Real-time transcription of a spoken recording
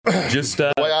just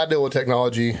the way I deal with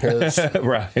technology is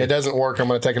right. It doesn't work. I'm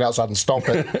going to take it outside and stomp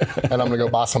it, and I'm going to go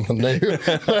buy something new.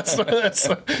 that's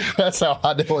how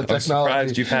I deal with technology. I'm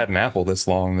surprised you've had an Apple this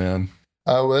long, then.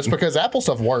 Oh, it's because Apple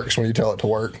stuff works when you tell it to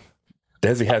work.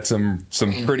 Desi had some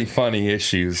pretty funny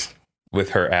issues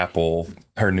with her Apple,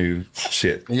 her new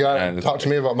shit. You got to talk to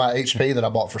me about my HP that I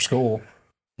bought for school.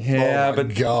 Yeah, oh my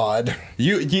but God,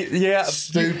 yeah,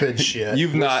 stupid shit.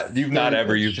 You've not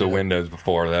ever used the Windows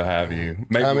before, though, have you?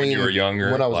 Maybe when you were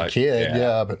younger, when I was a kid,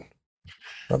 yeah. But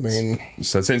I mean,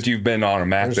 so since you've been on a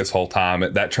Mac this whole time,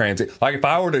 that transit, like if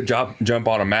I were to jump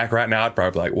on a Mac right now, I'd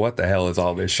probably be like, what the hell is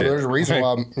all this shit? There's a reason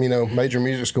why major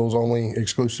music schools only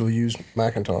exclusively use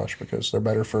Macintosh, because they're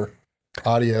better for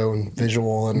audio and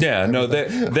visual and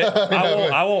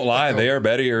I won't lie, they are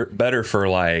better for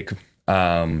like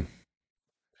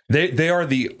They are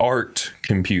the art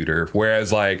computer,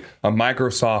 whereas like a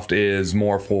Microsoft is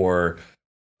more for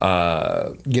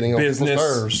getting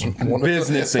business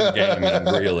and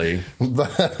gaming. Really,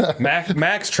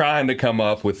 Mac's trying to come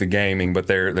up with the gaming, but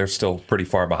they're still pretty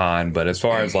far behind. But as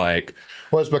far as like,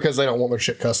 well, it's because they don't want their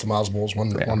shit customizable. Is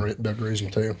one big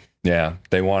reason too. Yeah,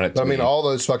 they want it. I mean, all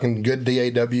those fucking good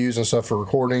DAWs and stuff for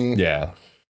recording. Yeah.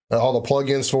 All the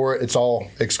plugins for it, it's all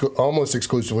almost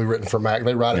exclusively written for Mac.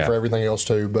 They write it for everything else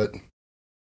too, but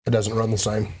it doesn't run the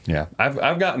same. Yeah.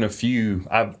 I've gotten a few,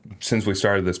 since we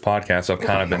started this podcast, I've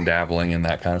kind of been dabbling in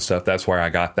that kind of stuff. That's where I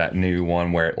got that new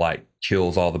one where it like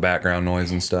kills all the background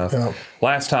noise and stuff. Yeah.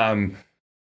 Last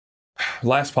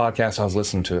podcast I was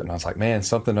listening to it and I was like, man,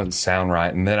 something doesn't sound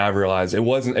right. And then I realized it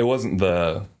wasn't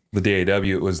the DAW,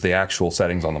 it was the actual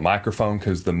settings on the microphone,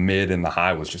 because the mid and the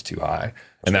high was just too high.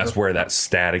 And that's where that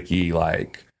staticky,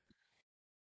 like,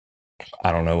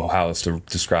 I don't know how else to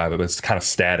describe it, but it's kind of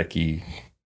staticky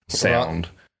sound.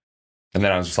 And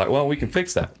then I was just like, well, we can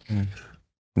fix that.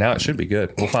 Now it should be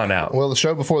good. We'll find out. Well, the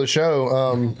show before the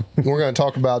show, we're going to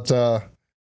talk about the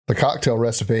cocktail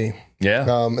recipe.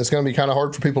 Yeah. It's going to be kind of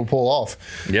hard for people to pull off.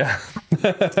 Yeah.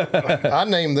 I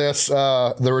named this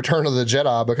The Return of the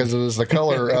Jedi because it was the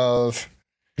color of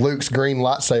Luke's green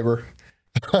lightsaber.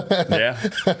 Yeah.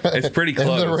 It's pretty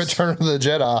close. The Return of the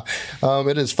Jedi.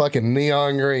 It is fucking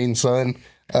neon green, son.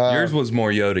 Yours was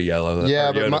more Yoda yellow.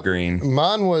 Yeah, Yoda green.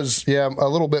 Mine was, a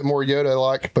little bit more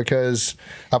Yoda-like because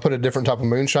I put a different type of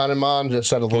moonshine in mine.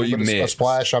 Just had a little bit of a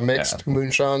splash. I mixed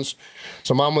moonshines.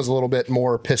 So mine was a little bit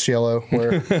more piss yellow,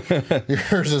 where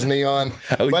yours is neon.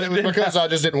 But it was because I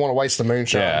just didn't want to waste the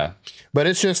moonshine. Yeah. But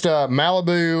it's just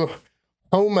Malibu,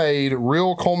 homemade,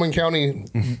 real Coleman County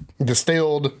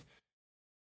distilled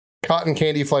cotton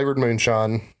candy flavored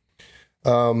moonshine.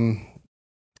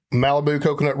 Malibu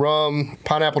coconut rum,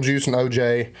 pineapple juice, and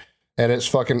OJ, and it's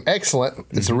fucking excellent.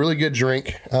 It's a really good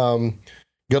drink.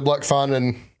 Good luck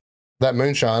finding that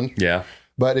moonshine. Yeah.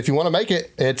 But if you want to make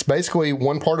it, it's basically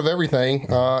one part of everything,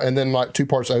 and then like 2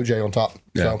 parts OJ on top.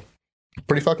 Yeah. So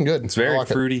pretty fucking good. It's very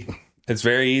fruity. It's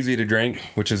very easy to drink,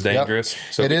 which is dangerous.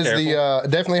 Yep. So it is careful.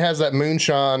 Definitely has that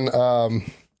moonshine. It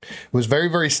was very,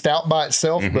 very stout by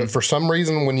itself, but for some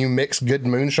reason, when you mix good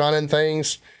moonshine and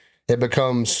things, it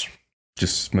becomes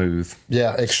just smooth.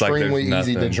 Yeah, extremely like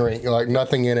easy to drink. Like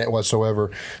nothing in it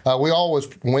whatsoever. We all was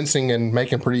wincing and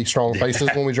making pretty strong faces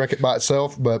when we drank it by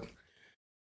itself, but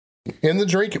in the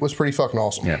drink, it was pretty fucking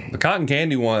awesome. Yeah, the cotton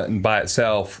candy one by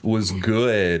itself was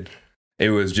good. It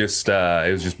was just hot.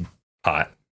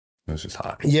 It was just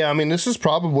hot. Yeah, I mean, this is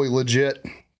probably legit.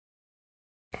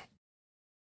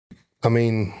 I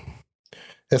mean,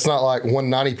 it's not like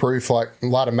 190 proof, like a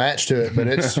lot of match to it, but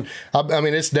it's, I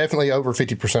mean, it's definitely over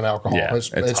 50% alcohol. Yeah,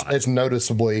 it's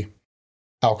noticeably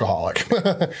alcoholic,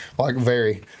 like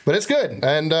very, but it's good.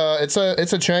 And it's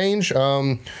a change.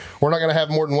 We're not going to have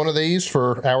more than one of these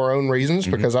for our own reasons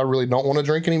because I really don't want to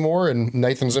drink anymore. And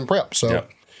Nathan's in prep. So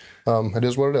it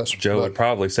is what it is. Joe would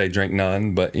probably say drink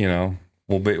none, but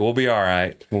we'll be all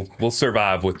right. We'll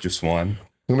survive with just one.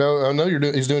 No, I know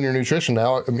he's doing your nutrition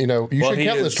now. You should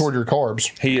count this toward your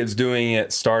carbs. He is doing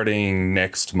it starting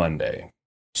next Monday.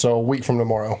 So a week from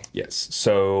tomorrow. Yes.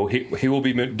 So he will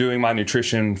be doing my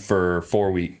nutrition for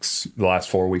 4 weeks, the last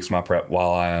 4 weeks of my prep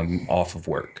while I am off of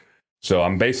work. So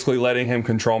I'm basically letting him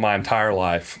control my entire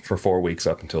life for 4 weeks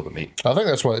up until the meet. I think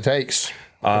that's what it takes.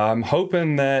 I'm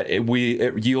hoping that it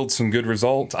yields some good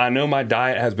results. I know my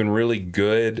diet has been really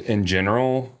good in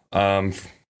general.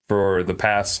 For the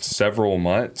past several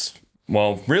months.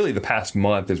 Well, really the past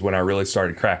month is when I really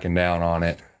started cracking down on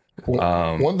it.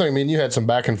 One thing, I mean, you had some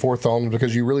back and forth on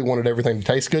because you really wanted everything to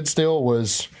taste good still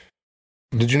was,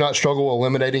 did you not struggle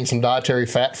eliminating some dietary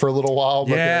fat for a little while?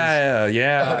 Yeah.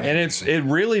 And it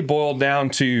really boiled down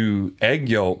to egg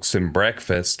yolks and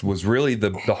breakfast was really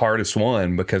the hardest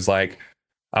one because like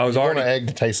I was already an egg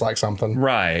to taste like something.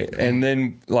 Right. And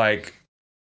then like,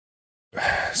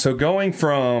 so going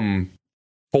from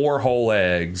 4 whole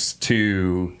eggs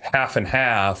to half and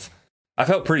half, I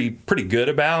felt pretty good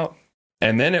about.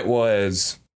 And then it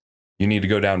was, you need to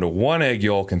go down to 1 egg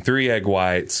yolk and 3 egg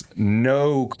whites,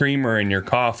 no creamer in your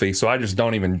coffee. So I just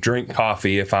don't even drink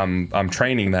coffee if I'm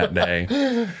training that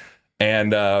day.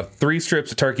 And 3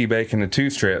 strips of turkey bacon and 2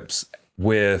 strips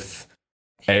with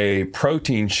a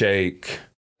protein shake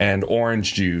and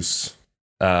orange juice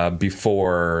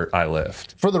before I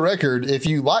lift. For the record, if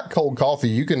you like cold coffee,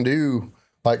 you can do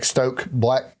like Stoke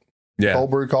black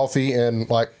cold brew coffee and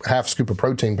like half scoop of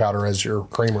protein powder as your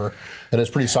creamer. And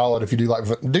it's pretty solid if you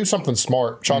do something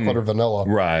smart, chocolate or vanilla.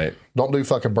 Right. Don't do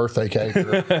fucking birthday cake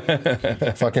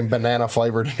or fucking banana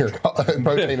flavored in your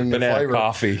protein in your banana flavor.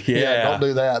 Coffee. Yeah. Don't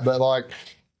do that. But like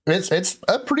it's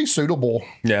a pretty suitable.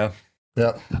 Yeah.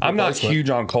 Yeah, I'm not huge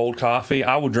on cold coffee.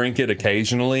 I will drink it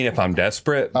occasionally if I'm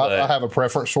desperate. But I have a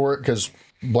preference for it because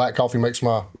hot coffee makes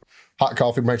my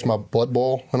blood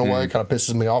boil in a way. Kind of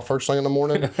pisses me off first thing in the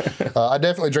morning. I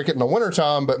definitely drink it in the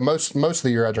wintertime, but most of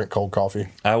the year I drink cold coffee.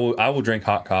 I will drink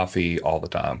hot coffee all the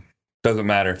time. Doesn't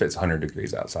matter if it's 100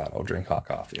 degrees outside. I'll drink hot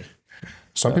coffee.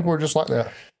 Some people are just like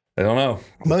that. I don't know.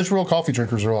 Most real coffee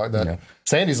drinkers are like that. Yeah.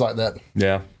 Sandy's like that.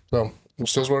 Yeah. So it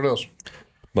still is what it is.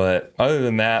 But other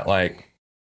than that, like,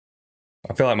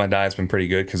 I feel like my diet's been pretty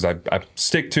good because I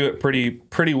stick to it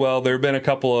pretty well. There have been a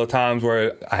couple of times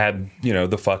where I had,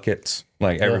 the fuck it's.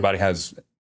 Like, everybody has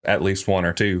at least 1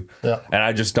 or 2. Yeah. And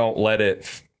I just don't let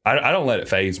it, I don't let it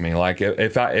faze me. Like,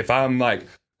 if I'm, like,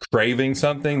 craving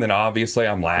something, then obviously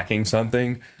I'm lacking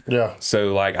something. Yeah.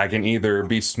 So, like, I can either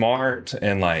be smart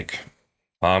and, like,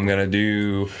 I'm going to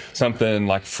do something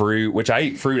like fruit, which I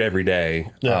eat fruit every day.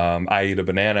 Yeah. I eat a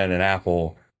banana and an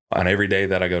apple on every day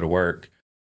that I go to work.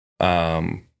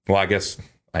 Well, I guess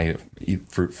I eat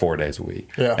fruit 4 days a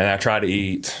week. Yeah. And I try to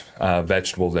eat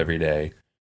vegetables every day.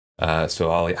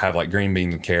 So I'll have like green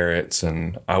beans and carrots.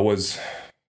 And I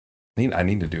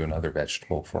need to do another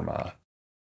vegetable for my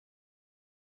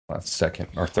second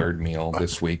or third meal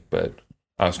this week. But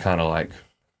I was kind of like,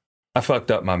 I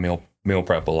fucked up my meal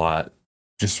prep a lot.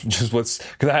 Just because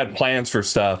I had plans for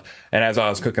stuff, and as I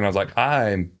was cooking, I was like,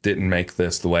 I didn't make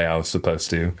this the way I was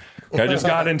supposed to. I just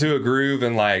got into a groove,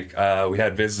 and like we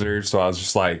had visitors, so I was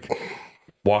just like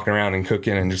walking around and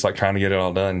cooking, and just like trying to get it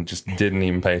all done. And just didn't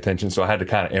even pay attention, so I had to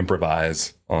kind of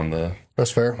improvise on the. That's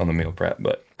fair. On the meal prep,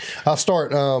 but I'll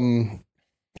start.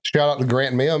 Shout out to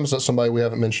Grant Mims. That's somebody we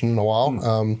haven't mentioned in a while.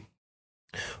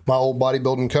 My old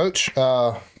bodybuilding coach.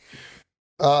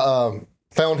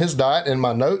 Found his diet in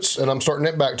my notes, and I'm starting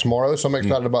it back tomorrow, so I'm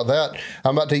excited about that.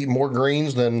 I'm about to eat more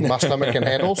greens than my stomach can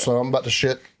handle, so I'm about to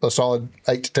shit a solid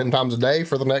 8 to 10 times a day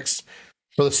for the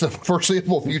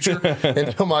foreseeable future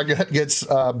until my gut gets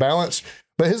balanced.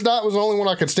 But his diet was the only one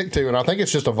I could stick to, and I think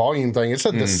it's just a volume thing. It's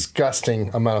a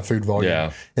disgusting amount of food volume.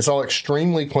 Yeah. It's all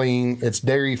extremely clean. It's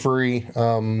dairy-free.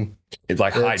 It's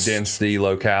like high density,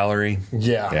 low calorie.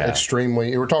 Yeah,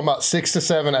 extremely. We're talking about 6 to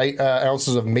 7, 8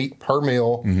 ounces of meat per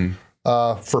meal. Mm-hmm.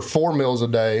 For 4 meals a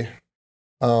day,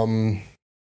 a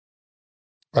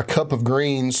cup of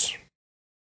greens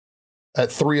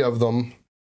at 3 of them,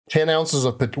 10 ounces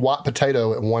of white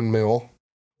potato at 1 meal,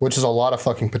 which is a lot of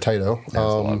fucking potato. That's a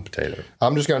lot of potato.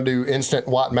 I'm just going to do instant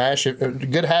white mash.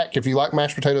 Good hack if you like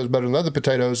mashed potatoes better than other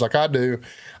potatoes like I do.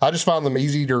 I just find them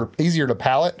easier to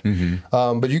palate.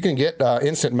 Mm-hmm. But you can get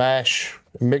instant mash,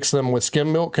 mix them with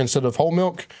skim milk instead of whole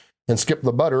milk, and skip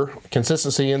the butter.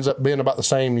 Consistency ends up being about the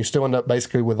same. You still end up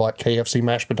basically with like KFC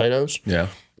mashed potatoes. Yeah.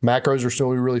 Macros are still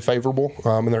really favorable,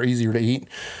 and they're easier to eat.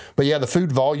 But yeah, the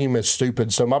food volume is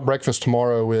stupid. So my breakfast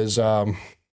tomorrow is 6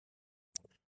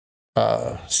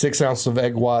 ounces of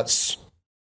egg whites,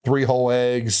 3 whole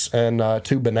eggs, and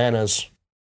 2 bananas.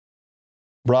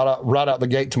 Right out the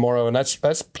gate tomorrow, and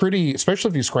that's pretty, especially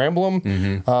if you scramble them.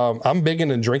 Mm-hmm. I'm big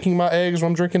into drinking my eggs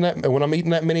when I'm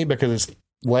eating that many because it's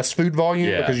less food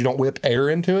volume because you don't whip air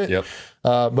into it. Yep.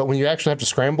 But when you actually have to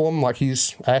scramble them, like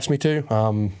he's asked me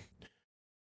to,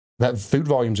 that food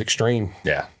volume's extreme.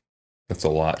 Yeah, that's a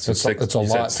lot. So it's a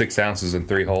lot. 6 ounces and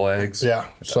 3 whole eggs. Yeah,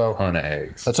 that's a ton of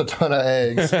eggs. That's a ton of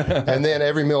eggs, and then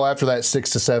every meal after that, 6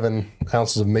 to 7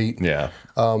 ounces of meat. Yeah.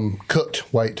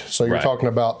 Cooked weight. So you're talking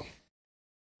about,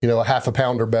 a half a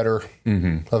pound or better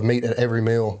of meat at every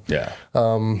meal. Yeah.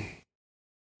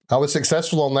 I was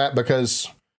successful on that because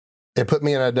it put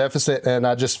me in a deficit, and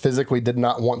I just physically did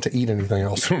not want to eat anything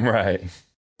else. Right.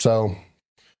 So,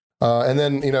 and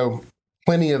then,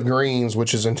 plenty of greens,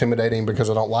 which is intimidating because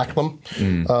I don't like them.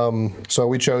 So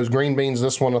we chose green beans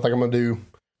this one. I think I'm going to do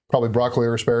probably broccoli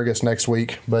or asparagus next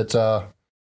week. But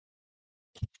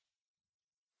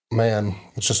man,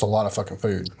 it's just a lot of fucking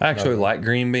food. I actually like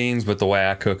green beans, but the way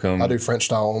I cook them, I do French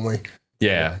style only.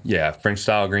 Yeah, French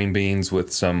style green beans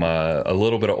with some a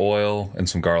little bit of oil and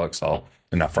some garlic salt,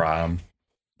 and I fry them.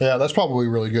 Yeah, that's probably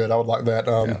really good. I would like that.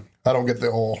 I don't get the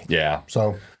oil. Yeah,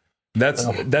 so that's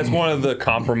one of the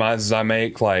compromises I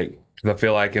make. Like, I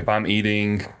feel like if I'm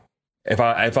eating, if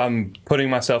I'm putting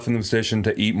myself in the position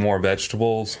to eat more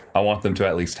vegetables, I want them to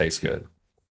at least taste good.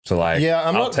 So like, yeah,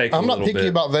 I'm not picky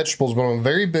about vegetables, but I'm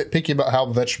very picky about how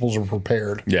vegetables are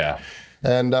prepared. Yeah.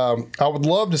 And I would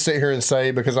love to sit here and say,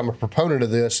 because I'm a proponent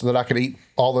of this, that I could eat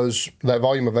that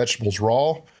volume of vegetables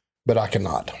raw, but I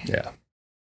cannot. Yeah.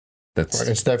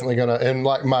 It's definitely going to, and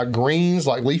like my greens,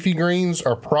 like leafy greens,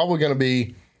 are probably going to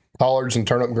be collards and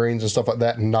turnip greens and stuff like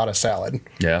that, and not a salad.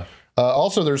 Yeah.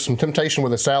 Also, there's some temptation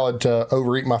with a salad to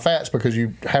overeat my fats because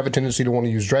you have a tendency to want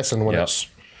to use dressing when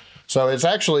so it's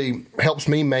actually helps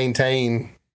me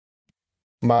maintain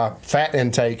my fat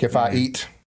intake if I eat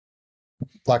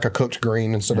like a cooked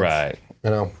green instead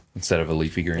of, instead of a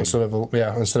leafy green. Instead of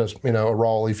a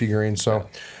raw leafy green. So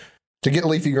to get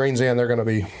leafy greens in, they're going to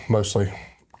be mostly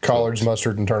collards,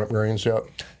 mustard, and turnip greens. Yep.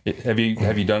 Have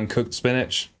you done cooked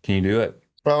spinach? Can you do it?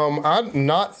 I'm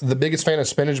not the biggest fan of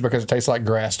spinach because it tastes like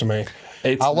grass to me.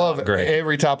 I love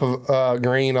every type of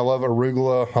green. I love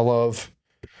arugula. I love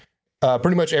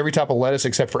pretty much every type of lettuce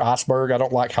except for iceberg. I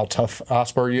don't like how tough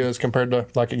iceberg is compared to,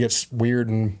 like, it gets weird,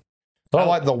 and I don't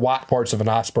like the white parts of an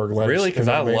iceberg lettuce. Really? Because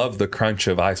I love the crunch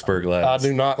of iceberg lettuce. I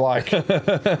do not like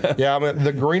yeah, I mean,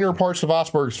 the greener parts of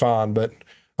iceberg is fine, but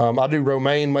I do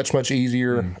romaine much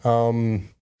easier.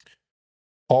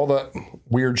 All that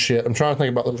weird shit. I'm trying to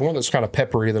think about, there's one that's kind of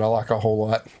peppery that I like a whole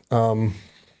lot. I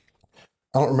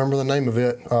don't remember the name of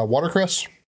it. Watercress.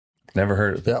 Never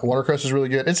heard of it. Yeah, watercress is really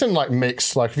good. It's in like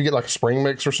mix. Like if you get like a spring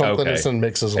mix or something, it's in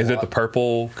mixes. Is it the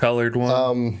purple colored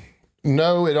one?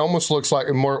 No, it almost looks like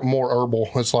more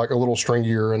herbal. It's like a little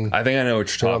stringier, and I think I know what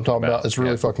you're talking about. It's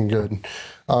really fucking good.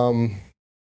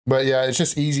 But yeah, it's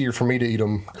just easier for me to eat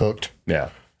them cooked.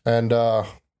 Yeah, and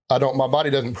my body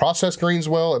doesn't process greens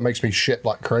well. It makes me shit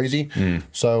like crazy.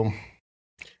 So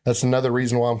that's another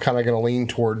reason why I'm kind of going to lean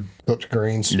toward cooked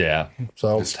greens. Yeah.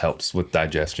 So just helps with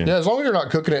digestion. Yeah, as long as you're not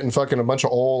cooking it in fucking a bunch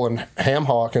of oil and ham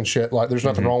hock and shit, like there's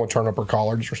nothing wrong with turnip or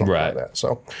collards or something like that.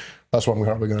 So that's what I'm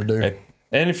probably going to do.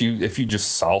 And if you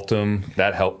just salt them,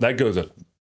 that goes a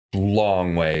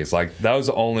long ways. Like, that was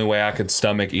the only way I could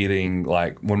stomach eating,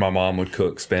 like when my mom would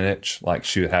cook spinach. Like,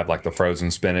 she would have like the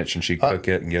frozen spinach and she'd cook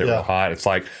it and get it real hot. It's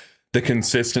like the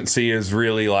consistency is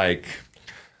really like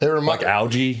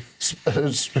algae.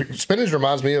 Spinach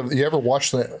reminds me of, you ever watch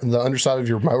the underside of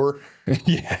your mower?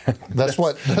 Yeah, that's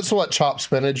what chopped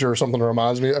spinach or something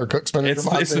reminds me, or cooked spinach.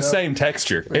 It's the same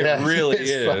texture. It really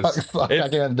is. I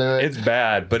can't do it. It's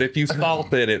bad, but if you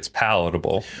salt it, it's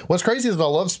palatable. What's crazy is I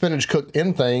love spinach cooked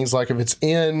in things. Like if it's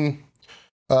in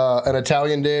an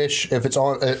Italian dish, if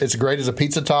it's great as a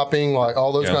pizza topping. Like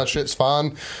all those kind of shit's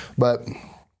fine, but.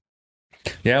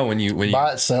 Yeah, when you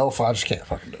by itself, I just can't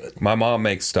fucking do it. My mom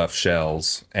makes stuffed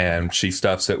shells, and she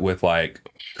stuffs it with like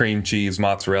cream cheese,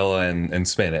 mozzarella, and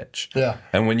spinach. Yeah.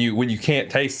 And when you can't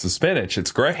taste the spinach,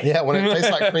 it's great. Yeah, when it tastes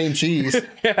like cream cheese, it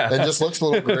just looks a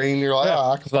little green. You're like,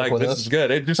 I can fuck with this. Is good.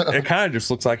 It kind of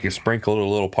just looks like you sprinkled a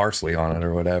little parsley on it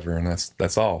or whatever, and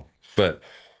that's all. But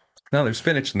no, there's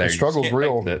spinach in there. The struggle's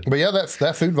real. But yeah,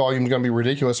 that food volume is going to be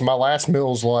ridiculous. My last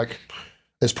meal's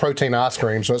it's protein ice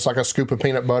cream, so it's like a scoop of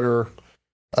peanut butter,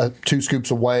 2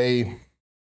 scoops of whey,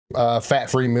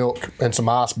 fat-free milk, and some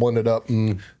ice blended up.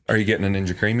 Are you getting a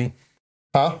Ninja Creamy?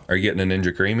 Huh? Are you getting a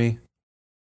Ninja Creamy?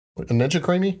 A Ninja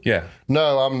Creamy? Yeah.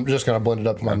 No, I'm just going to blend it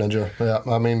up with my Ninja. Yeah,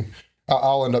 I mean,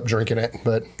 I'll end up drinking it,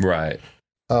 but... Right.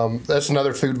 That's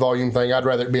another food volume thing. I'd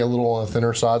rather it be a little on the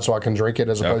thinner side so I can drink it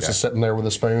as opposed to sitting there with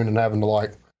a spoon and having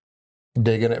to,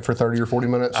 dig in it for 30 or 40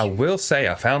 minutes. I will say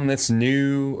I found this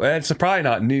new... It's probably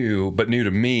not new, but new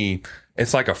to me.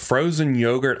 It's like a frozen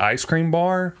yogurt ice cream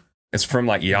bar. It's from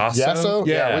Yasso. Yasso?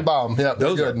 Yeah, we buy them. Yeah,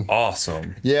 those are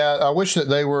awesome. Yeah, I wish that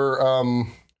they were.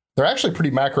 They're actually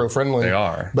pretty macro friendly. They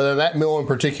are. But in that meal in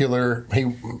particular, he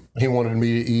wanted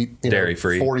me to eat dairy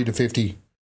free 40 to 50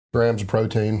 grams of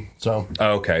protein. So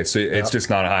okay, so it's just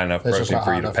not high enough protein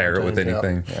for you to pair it with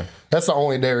anything. Yeah. That's the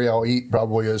only dairy I'll eat.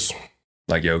 Probably is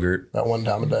like yogurt. That one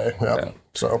time a day. Yeah.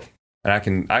 So.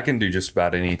 And I can do just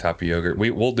about any type of yogurt.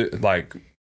 We'll do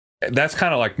that's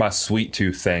kind of like my sweet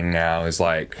tooth thing now is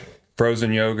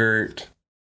frozen yogurt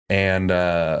and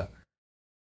what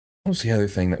was the other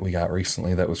thing that we got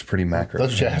recently that was pretty macro?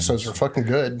 Those Jassos are fucking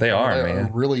good. They are,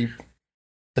 man. Really,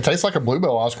 it tastes like a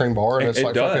Bluebell ice cream bar, and it's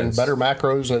fucking better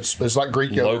macros. It's like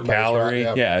Greek yogurt. Low calorie.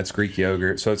 Yeah, it's Greek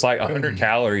yogurt. So it's 100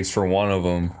 calories for one of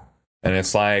them. and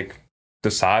it's like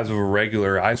the size of a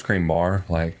regular ice cream bar,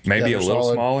 like maybe a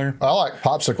little smaller. I like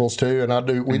popsicles too,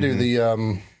 and we do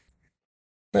the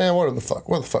man, what the fuck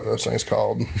are those things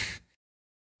called?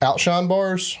 Outshine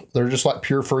bars. They're just like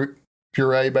pure fruit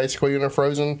puree, basically, and they're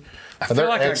frozen. I feel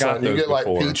like excellent. I got those. You get like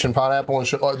peach and pineapple and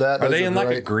shit like that. Are they in like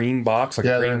a green box? Like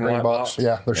yeah, a they're in a green box.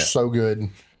 Yeah, they're so good.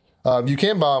 You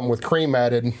can buy them with cream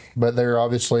added, but they're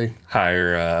obviously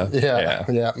higher.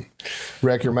 Yeah.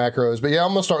 Wreck your macros. But yeah, I'm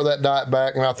gonna start that diet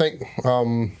back, and I think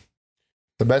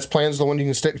the best plan is the one you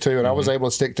can stick to. And I was able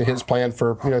to stick to his plan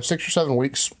for 6 or 7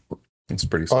 weeks. It's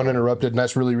pretty solid. Uninterrupted, and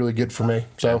that's really, really good for me.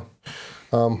 So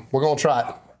we're gonna try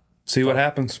it. See what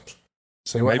happens.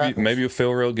 Maybe you'll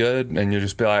feel real good, and you'll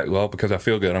just be like, well, because I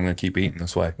feel good, I'm gonna keep eating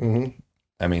this way. Mm-hmm.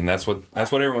 I mean, that's what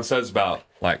everyone says about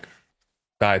like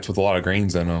diets with a lot of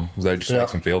greens in them. That just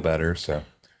makes them feel better. So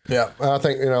yeah, I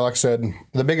think like I said,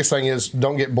 the biggest thing is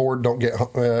don't get bored.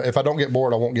 If I don't get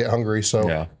bored, I won't get hungry.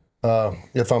 So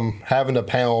if I'm having to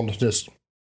pound just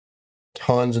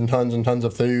tons and tons and tons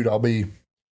of food,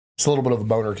 it's a little bit of a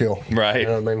boner kill. Right. You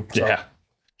know what I mean? So, yeah.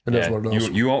 It is what it is.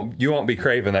 You won't be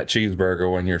craving that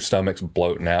cheeseburger when your stomach's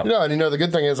bloating out. And the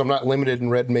good thing is I'm not limited in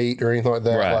red meat or anything like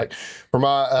that. Right. Like for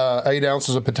my 8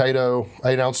 ounces of potato,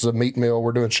 8 ounces of meat meal,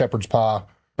 we're doing shepherd's pie.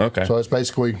 Okay. So it's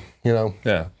basically,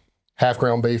 half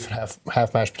ground beef, half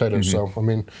mashed potatoes. Mm-hmm. So I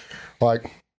mean, like,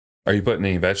 are you putting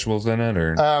any vegetables in it,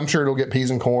 or I'm sure it'll get peas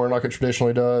and corn like it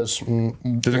traditionally does.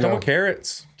 Does it come with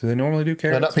carrots? Do they normally do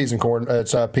carrots? No, not peas and corn.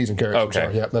 It's peas and carrots. Okay.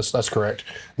 I'm sorry. Yeah, that's correct.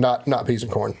 Not peas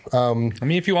and corn. I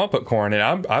mean, if you want to put corn in,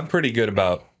 I'm pretty good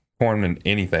about corn in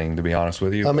anything, to be honest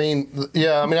with you. I mean,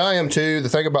 I am too. The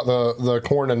thing about the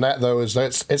corn in that though is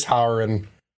that it's higher and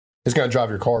it's going to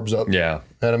drive your carbs up. Yeah.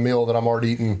 At a meal that I'm already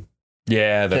eating.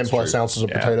 Yeah, that's 10 plus ounces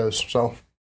of potatoes. So.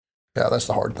 Yeah, that's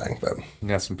the hard thing. But you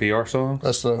got some PR songs?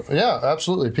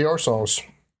 Absolutely. PR songs.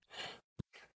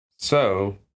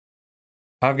 So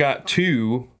I've got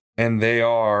 2, and they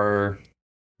are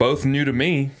both new to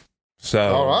me.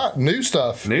 So all right, new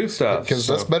stuff. Because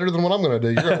that's better than what I'm going to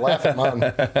do. You're going to laugh at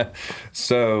mine.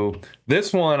 So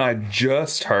this one I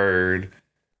just heard,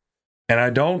 and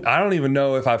I don't even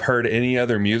know if I've heard any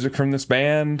other music from this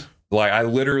band. Like I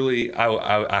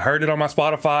heard it on my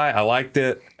Spotify. I liked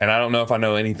it, and I don't know if I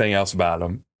know anything else about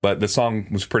them. But the song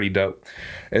was pretty dope.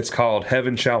 It's called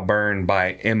 "Heaven Shall Burn"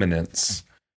 by Eminence.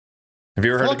 Have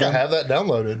you ever heard of it? I have that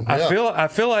downloaded. Yeah. I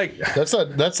feel like that's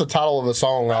the title of a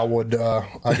song. I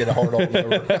get a hard on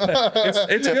over.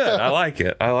 It's good. I like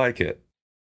it. I like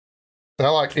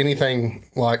anything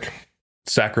like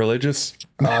sacrilegious.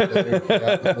 I do.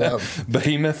 Yeah.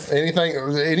 Behemoth.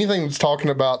 Anything that's talking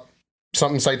about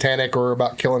something satanic or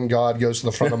about killing God goes to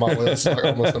the front of my list like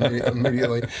almost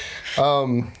immediately.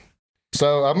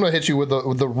 So I'm going to hit you with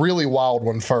the really wild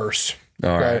one first.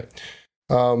 All right.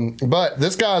 But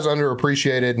this guy's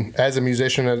underappreciated as a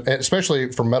musician, and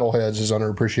especially for metalheads is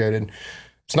underappreciated.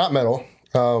 It's not metal.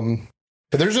 But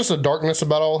there's just a darkness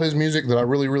about all his music that I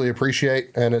really, really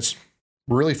appreciate. And it's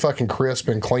really fucking crisp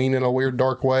and clean in a weird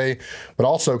dark way, but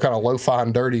also kind of lo-fi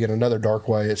and dirty in another dark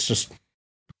way. It's just,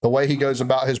 the way he goes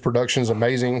about his production is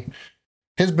amazing.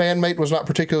 His bandmate was not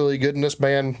particularly good in this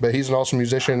band, but he's an awesome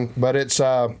musician. But it's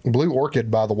Blue Orchid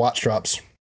by the White Stripes.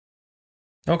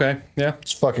 Okay, yeah.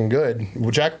 It's fucking good.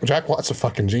 Jack White's a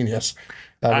fucking genius.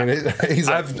 I mean,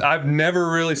 I've never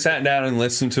really sat down and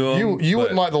listened to him. You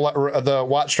wouldn't like the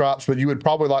White Stripes, but you would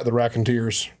probably like the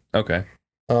Raconteurs. Okay.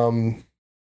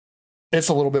 It's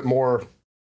a little bit more...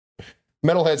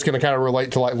 Metalheads can kind of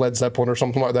relate to like Led Zeppelin or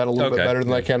something like that a little bit better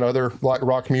than they can other like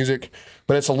rock music,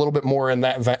 but it's a little bit more in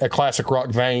that a classic rock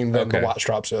vein than the White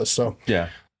Stripes is. So yeah,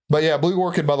 but yeah, Blue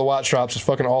Orchid by the White Stripes is a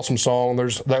fucking awesome song.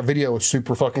 That video is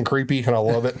super fucking creepy and I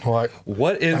love it. Like,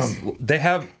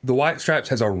 the White Stripes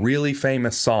has a really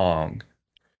famous song.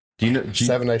 Do you know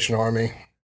Seven Nation Army?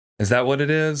 Is that what it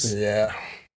is? Yeah.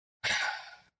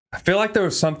 I feel like there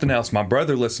was something else. My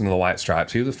brother listened to the White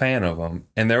Stripes. He was a fan of them.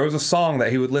 And there was a song that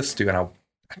he would listen to, and I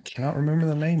cannot remember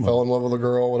the name of it. Fell in Love with a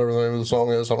Girl, whatever the name of the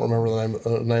song is. I don't remember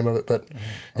the name of it. But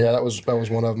yeah, that was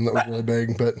one of them that was really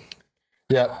big. But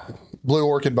yeah, Blue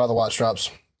Orchid by the White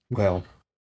Stripes. Well,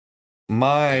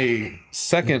 my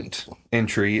second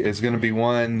entry is going to be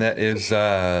one that is... it's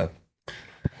a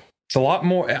lot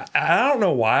more... I don't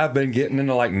know why I've been getting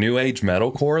into like new age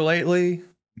metalcore lately.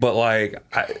 But like,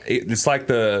 it's like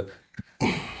I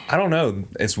don't know.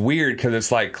 It's weird because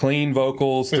it's like clean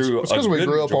vocals through. It's because we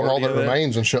grew up on All That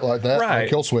Remains and shit like that, right?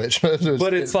 Kill Switch.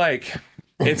 But it's like,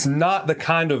 it's not the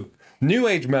kind of new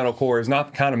age metalcore. Is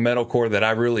not the kind of metalcore that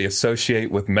I really associate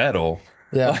with metal.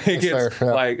 Yeah, like it's fair.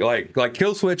 Yeah. Like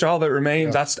Kill Switch, All That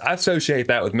Remains. Yeah. I associate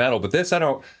that with metal, but this I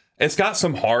don't. it's got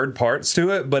some hard parts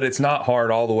to it, but it's not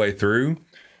hard all the way through.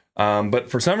 But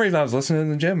for some reason, I was listening in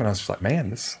the gym and I was just like, man,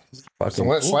 this is fucking so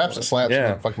when it slaps, cool. it slaps. Yeah. It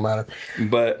doesn't fucking matter.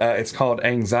 But it's called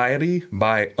Anxiety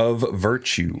by Of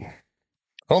Virtue.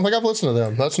 I don't think I've listened to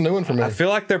them. That's a new one for me. I feel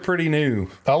like they're pretty new.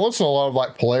 I listen to a lot of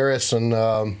like Polaris and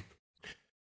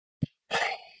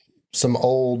some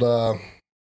old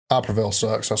Operville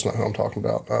sucks. That's not who I'm talking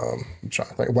about. I'm trying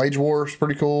to think. Wage War is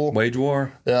pretty cool. Wage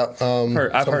War? Yeah. I've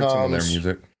heard some of their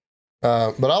music.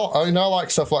 But I like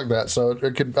stuff like that. So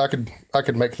I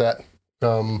could make that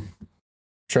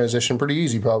transition pretty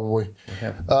easy probably.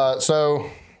 Yeah. So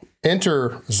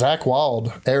enter Zakk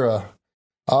Wylde era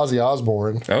Ozzy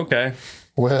Osbourne. Okay.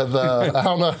 With I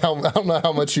don't know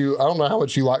how much you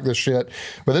like this shit,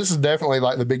 but this is definitely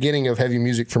like the beginning of heavy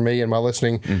music for me and my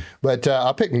listening. But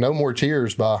I picked No More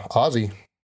Tears by Ozzy.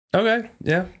 Okay,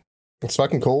 yeah, it's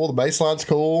fucking cool. The bass line's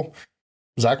cool.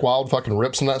 Zakk Wylde fucking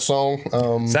rips in that song.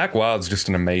 Zakk Wylde's just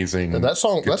an amazing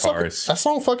guitarist. That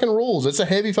song fucking rules. It's a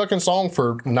heavy fucking song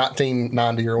for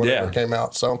 1990 or whatever it came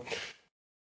out. So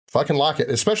fucking like it,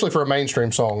 especially for a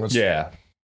mainstream song.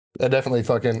 It definitely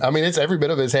fucking, I mean, it's every bit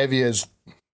of as heavy as,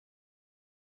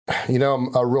 you know,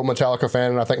 I'm a real Metallica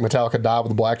fan, and I think Metallica died with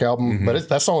the Black Album, but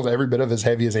that song's every bit of as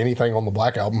heavy as anything on the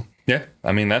Black Album. Yeah,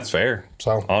 I mean, that's fair.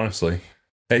 So, honestly.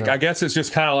 I guess it's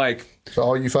just kind of like... So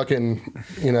all you fucking,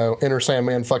 you know, Enter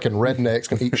Sandman fucking rednecks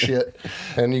can eat shit,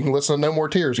 and you can listen to No More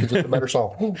Tears because it's a better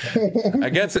song. I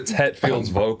guess it's Hetfield's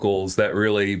vocals that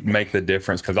really make the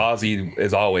difference, because Ozzy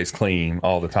is always clean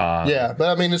all the time. Yeah, but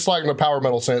I mean, it's like in a power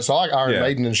metal sense. So I like Iron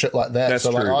Maiden and shit like that. That's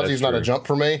so like true, Ozzy's not a jump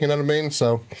for me, you know what I mean?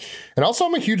 So, and also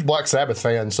I'm a huge Black Sabbath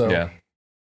fan, so... Yeah.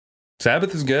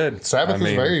 Sabbath is good. Sabbath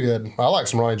is very good. I like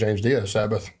some Ronnie James Dio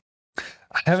Sabbath.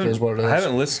 I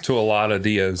haven't listened to a lot of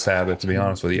Dio's Sabbath, to be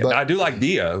honest with you. But I do like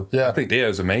Dio. Yeah. I think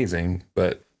Dio's amazing,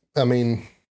 but... I mean,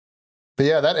 but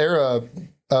yeah, that era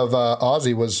of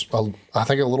Ozzy was, I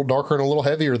think, a little darker and a little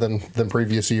heavier than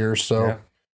previous years, so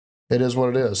it is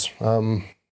what it is.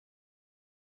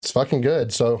 It's fucking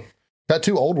good. So, got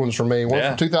two old ones from me. One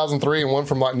from 2003 and one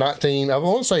from like 19... I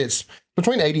want to say it's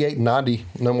between 88 and 90,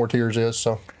 No More Tears is,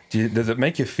 so... Does it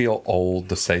make you feel old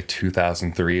to say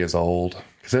 2003 is old?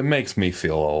 Because it makes me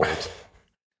feel old.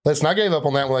 Listen, I gave up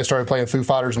on that when they started playing Foo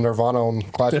Fighters and Nirvana on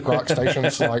classic rock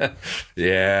stations. Like,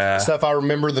 stuff I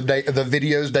remember the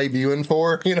videos debuting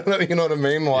for. You know what I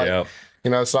mean? Like,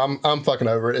 you know. So I'm fucking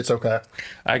over it. It's okay.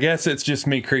 I guess it's just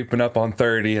me creeping up on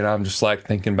 30, and I'm just like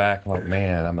thinking back, like,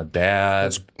 man, I'm a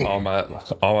dad. All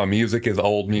my music is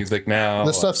old music now.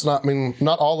 This stuff's not. I mean,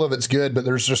 not all of it's good, but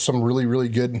there's just some really, really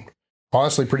good,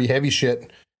 honestly, pretty heavy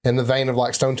shit in the vein of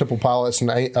like Stone Temple Pilots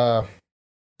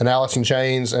and Alice in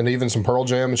Chains, and even some Pearl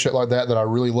Jam and shit like that I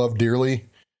really love dearly.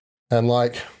 And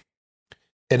like,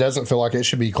 it doesn't feel like it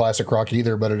should be classic rock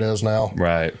either, but it is now.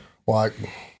 Right. Like,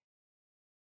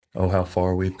 oh, how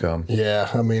far we've come.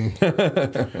 Yeah, I mean,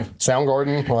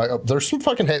 Soundgarden, like, there's some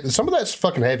fucking heavy, some of that's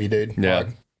fucking heavy, dude. Yeah. Like,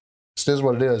 it is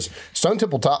what it is. Stone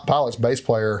Temple Pilots bass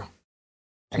player,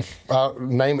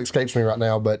 name escapes me right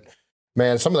now, but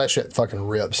man, some of that shit fucking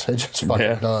rips. It just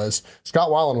fucking does. Scott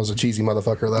Weiland was a cheesy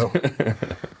motherfucker, though.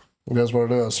 It is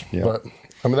what it is. Yeah. But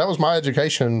I mean, that was my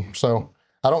education. So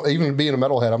I don't, even being a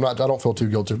metalhead, I don't feel too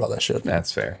guilty about that shit.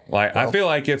 That's fair. Like, I feel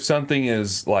like if something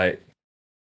is like,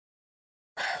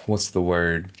 what's the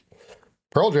word?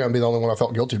 Pearl Jam would be the only one I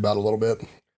felt guilty about a little bit.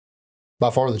 By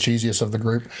far the cheesiest of the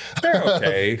group. They're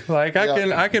okay. Like,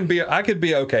 I could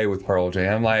be okay with Pearl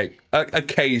Jam, like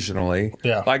occasionally.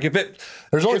 Yeah. Like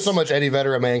there's only so much Eddie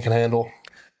Vedder a man can handle.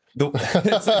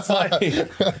 It's like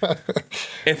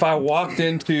if I walked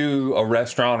into a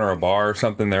restaurant or a bar or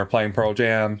something, they're playing Pearl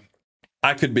Jam,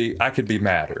 I could be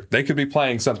madder. They could be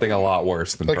playing something a lot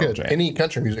worse than Pearl Jam. Any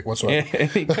country music whatsoever.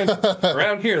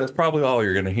 Around here, that's probably all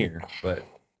you're going to hear. But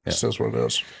this is what it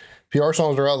is. PR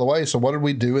songs are out of the way, so what did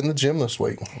we do in the gym this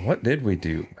week? What did we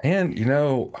do? Man, you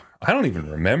know, I don't even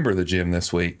remember the gym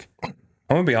this week. I'm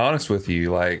going to be honest with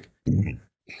you. Like,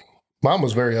 mine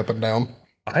was very up and down.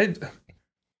 I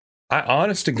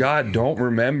honest to God don't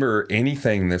remember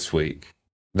anything this week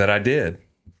that I did.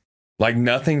 Like,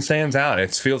 nothing stands out.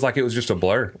 It feels like it was just a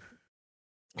blur.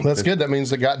 That's good. That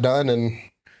means it got done.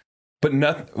 But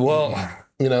nothing, well,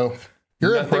 you know,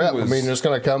 you're in prep. I mean, it's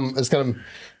going to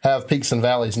have peaks and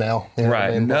valleys now. You know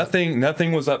right. I mean?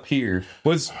 Nothing was up here.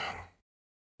 Was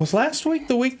last week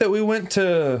the week that we went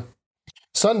to?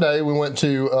 Sunday, we went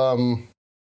to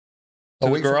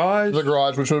the garage? The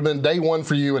garage, which would have been day 1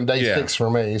 for you and day 6 for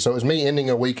me. So it was me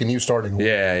ending a week and you starting a week.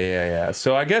 Yeah.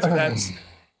 So I guess that's,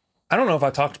 I don't know if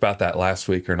I talked about that last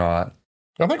week or not.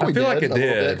 I think we did. I feel like it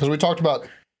did. Because we talked about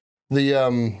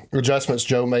the adjustments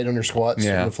Joe made on your squats.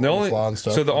 Yeah. And the fly and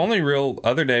stuff. So the only real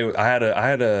other day I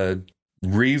had a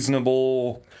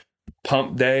reasonable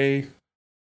pump day.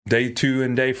 Day 2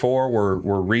 and day 4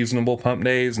 were reasonable pump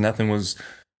days. Nothing was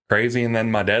crazy. And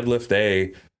then my deadlift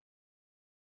day,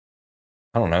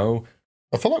 I don't know.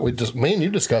 I feel like me and you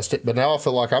discussed it, but now I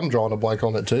feel like I'm drawing a blank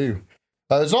on it too.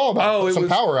 It's all about some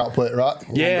power output, right?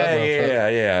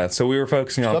 Yeah. So we were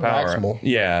focusing on power. Maximal.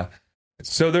 Yeah.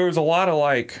 So there was a lot of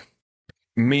like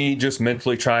me just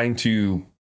mentally trying to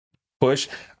push.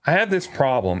 I have this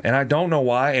problem, and I don't know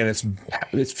why, and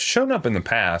it's shown up in the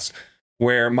past,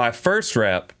 where my first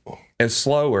rep is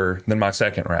slower than my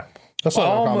second rep. That's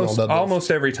almost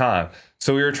every time.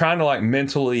 So we were trying to like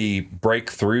mentally break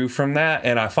through from that,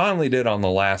 and I finally did on the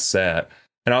last set.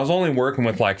 And I was only working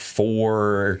with like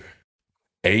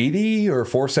 480 or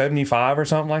 475 or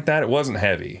something like that. It wasn't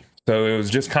heavy. So it was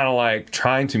just kind of like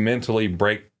trying to mentally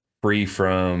break free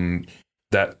from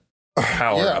that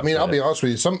power. Yeah, I mean, I'll be honest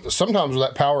with you. Sometimes with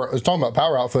that power, I was talking about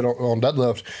power output on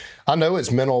deadlift, I know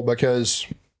it's mental because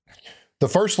the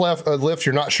first lift,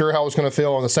 you're not sure how it's going to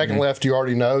feel. On the second lift, you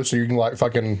already know, so you can like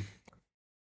fucking.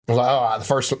 I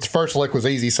was like, the first lick was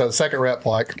easy, so the second rep,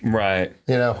 like, right,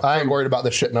 I ain't worried about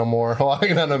this shit no more. Like,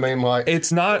 you know what I mean? Like, it's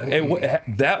not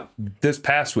that this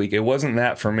past week. It wasn't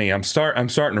that for me. I'm starting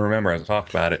to remember as I talked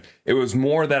about it. It was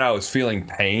more that I was feeling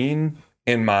pain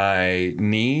in my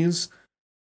knees,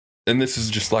 and this is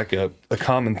just like a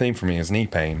common theme for me is knee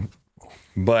pain.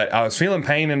 But I was feeling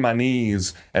pain in my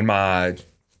knees and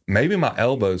maybe my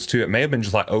elbows too. It may have been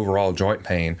just like overall joint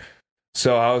pain.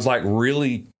 So I was like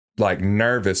really like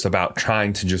nervous about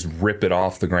trying to just rip it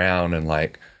off the ground, and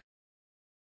like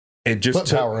it just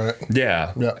put power in it.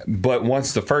 Yeah. But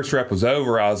once the first rep was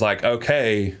over, I was like,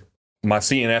 okay, my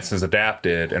CNS has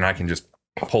adapted and I can just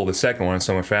pull the second one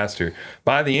so much faster.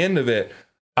 By the end of it,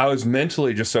 I was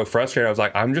mentally just so frustrated. I was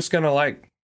like, I'm just gonna like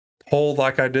pull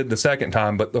like I did the second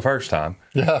time, but the first time.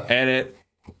 Yeah. And it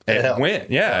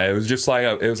went. Yeah. It was just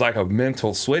like a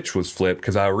mental switch was flipped,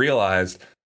 because I realized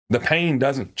the pain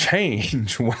doesn't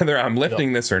change whether I'm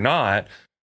lifting this or not.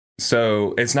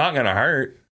 So it's not going to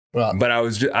hurt. Right. But I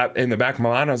was in the back of my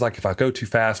mind, I was like, if I go too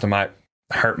fast, I might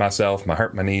hurt myself, might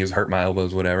hurt my knees, hurt my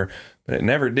elbows, whatever. But it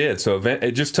never did. So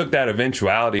it just took that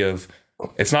eventuality of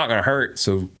it's not going to hurt.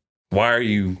 So why are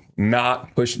you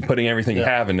not putting everything you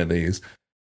have into these?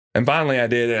 And finally I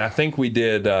did it. I think we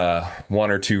did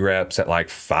 1 or 2 reps at like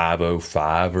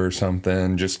 505 or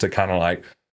something, just to kind of like,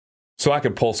 so I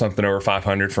could pull something over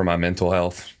 500 for my mental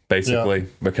health, basically,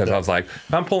 because I was like,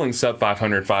 if I'm pulling sub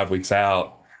 500 5 weeks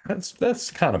out, that's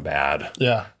kind of bad.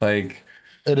 Yeah. Like,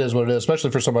 it is what it is,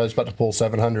 especially for somebody that's about to pull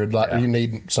 700. Like, you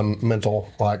need some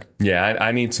mental, like. Yeah,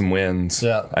 I need some wins.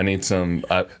 Yeah. I need some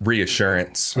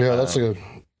reassurance. Yeah, that's a.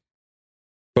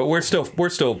 But we're still,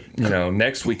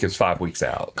 next week is 5 weeks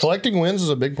out. Collecting wins is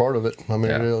a big part of it. I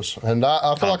mean, it is. And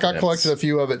I feel like I collected a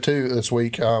few of it too this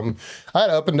week. I had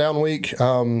an up and down week.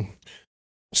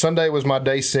 Sunday was my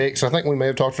day 6. I think we may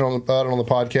have talked about it on the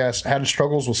podcast. Had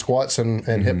struggles with squats and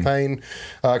hip pain.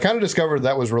 Kind of discovered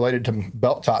that was related to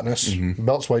belt tightness.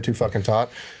 Belt's way too fucking tight.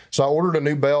 So I ordered a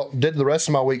new belt, did the rest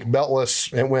of my week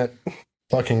beltless. It went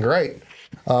fucking great.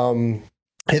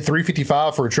 Hit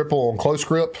 355 for a triple on close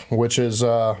grip, which is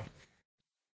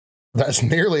that's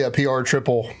nearly a PR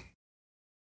triple.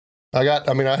 I hit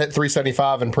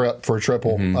 375 in prep for a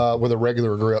triple with a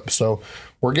regular grip. So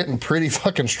we're getting pretty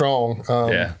fucking strong.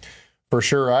 For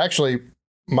sure.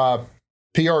 My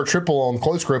PR triple on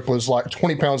close grip was like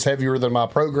 20 pounds heavier than my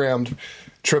programmed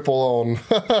triple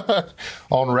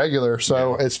on regular.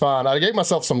 So it's fine. I gave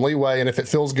myself some leeway, and if it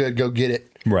feels good, go get it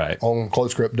on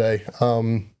close grip day.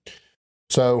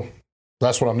 So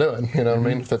that's what I'm doing. You know what I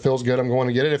mean? If it feels good, I'm going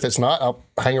to get it. If it's not, I'll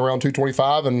hang around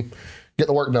 225 and get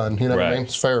the work done. You know what I mean?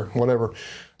 It's fair, whatever.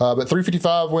 But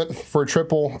 355 went for a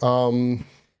triple.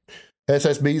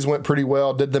 SSBs went pretty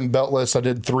well. Did them beltless. I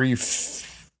did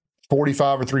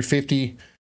 345 or 350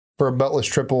 for a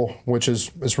beltless triple, which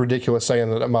is ridiculous saying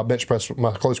that my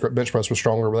close grip bench press was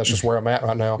stronger, but that's just where I'm at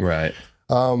right now. Right.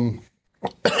 And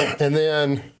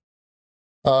then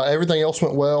everything else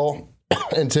went well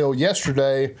until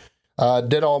yesterday.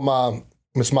 Did all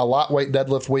it's my lightweight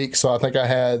deadlift week, so I think I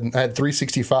had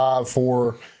 365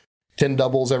 for 10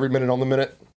 doubles every minute on the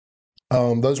minute.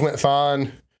 Those went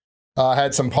fine. I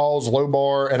had some pause low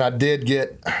bar, and I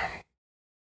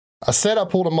said I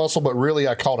pulled a muscle, but really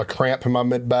I caught a cramp in my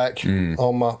mid back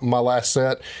on my last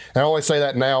set. And I only say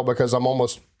that now because I'm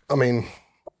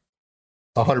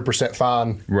 100%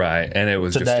 fine. Right. And it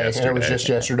was today, and it was just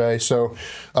yesterday. So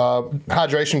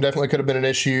hydration definitely could have been an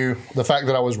issue. The fact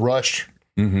that I was rushed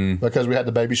because we had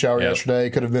the baby shower yesterday.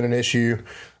 Could have been an issue.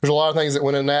 There's a lot of things that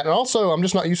went in that. And also, I'm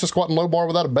just not used to squatting low bar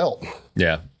without a belt.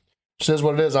 Yeah. It is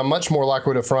what it is. I'm much more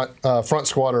likely to front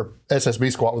squat or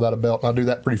SSB squat without a belt, and I do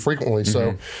that pretty frequently.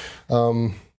 So,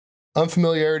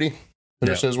 unfamiliarity. It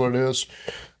just is what it is.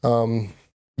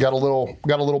 Got a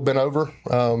little bent over,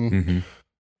 and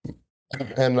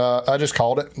I just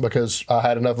called it because I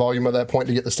had enough volume at that point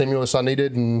to get the stimulus I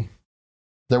needed, and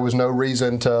there was no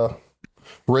reason to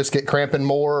risk it cramping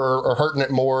more or hurting it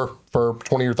more for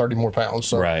 20 or 30 more pounds.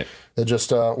 So it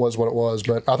just was what it was.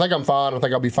 But I think I'm fine. I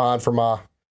think I'll be fine for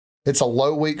it's a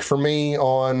low week for me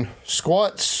on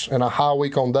squats and a high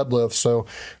week on deadlifts. So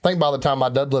I think by the time my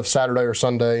deadlift Saturday or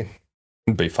Sunday,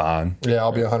 it'll be fine. Yeah,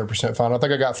 I'll be 100% fine. I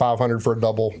think I got 500 for a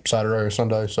double Saturday or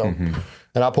Sunday. So,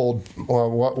 and I pulled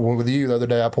with you the other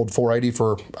day. I pulled 480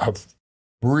 for a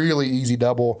really easy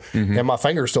double, and my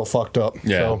finger's still fucked up.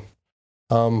 Yeah.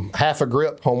 So, half a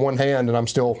grip on one hand, and I'm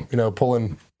still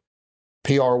pulling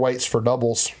PR weights for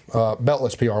doubles,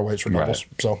 beltless PR weights for doubles.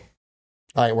 Right. So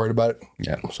I ain't worried about it.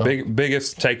 Yeah. So.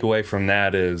 Biggest takeaway from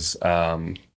that is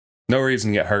no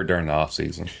reason to get hurt during the off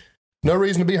season. No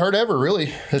reason to be hurt ever,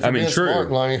 really. I mean, true.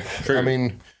 True. I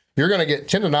mean, you're going to get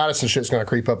tendonitis and shit's going to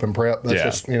creep up in prep. That's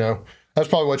just, that's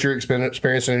probably what you're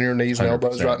experiencing in your knees and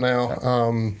elbows right now.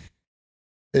 Yeah.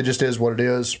 It just is what it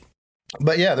is.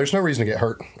 But yeah, there's no reason to get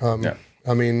hurt.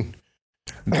 I mean,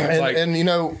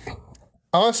 and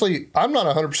honestly, I'm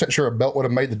not 100% sure a belt would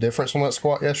have made the difference on that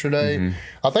squat yesterday.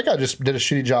 I think I just did a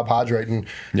shitty job hydrating.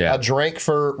 I drank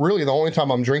for really the only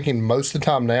time I'm drinking most of the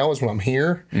time now is when I'm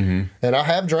here. And I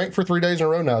have drank for 3 days in a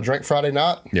row now. I drank Friday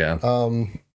night.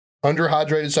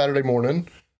 Underhydrated Saturday morning.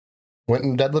 Went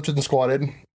and deadlifted and squatted.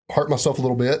 Hurt myself a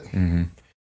little bit.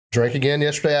 Drank again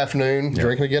yesterday afternoon.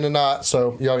 Drinking again tonight.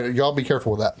 So y'all be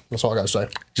careful with that. That's all I got to say.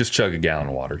 Just chug a gallon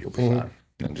of water. You'll be fine.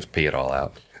 And just pee it all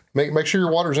out. Make sure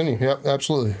your water's in you. Yep,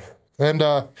 absolutely. And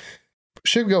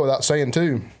should go without saying,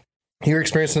 too, you're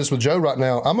experiencing this with Joe right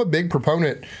now. I'm a big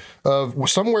proponent of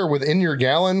somewhere within your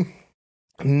gallon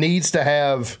needs to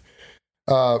have,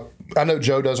 I know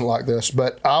Joe doesn't like this,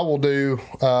 but I will do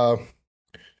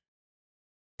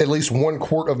at least 1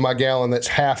 quart of my gallon that's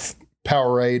half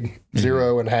Powerade,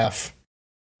 zero, and half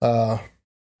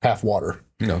water.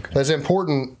 Okay. That's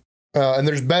important. And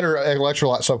there's better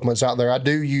electrolyte supplements out there. I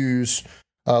do use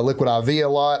Liquid IV a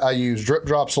lot. I use Drip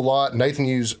Drops a lot. Nathan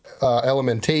used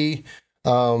LMNT.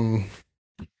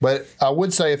 But I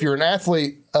would say if you're an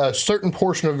athlete, a certain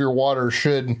portion of your water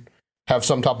should have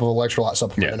some type of electrolyte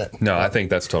supplement in it. No, I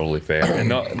think that's totally fair.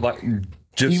 And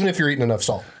even if you're eating enough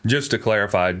salt. Just to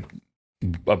clarify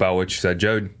about what you said,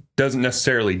 Joe doesn't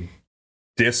necessarily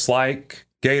dislike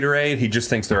Gatorade. He just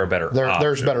thinks there are better options.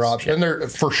 There's better options. And there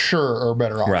for sure are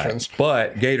better options. Right.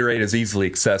 But Gatorade is easily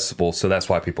accessible, so that's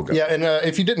why people go. Yeah, and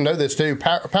if you didn't know this too,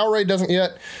 Powerade doesn't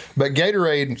yet, but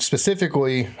Gatorade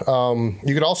specifically,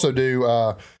 you could also do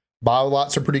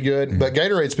BioLites are pretty good, but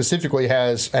Gatorade specifically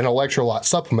has an electrolyte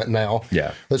supplement now.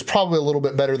 Yeah. That's probably a little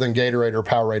bit better than Gatorade or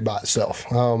Powerade by itself.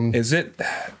 Is it?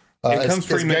 It comes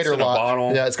pre-mixed in a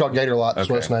bottle? Yeah, it's called Gatorlyte. That's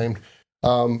what it's named.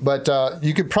 But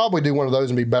you could probably do one of those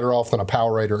and be better off than a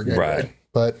Powerade or a Gatorade. Right.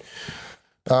 But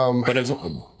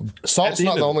salt's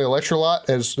not the only electrolyte,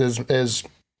 as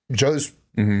Joe's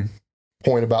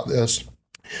point about this.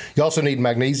 You also need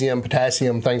magnesium,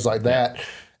 potassium, things like that,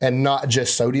 and not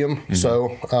just sodium.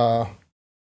 So,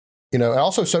 and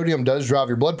also sodium does drive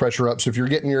your blood pressure up. So if you're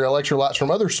getting your electrolytes from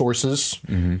other sources,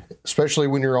 especially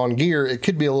when you're on gear, it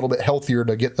could be a little bit healthier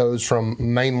to get those from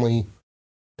mainly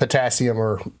potassium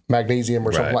or magnesium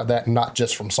or something like that, not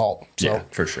just from salt. So, yeah,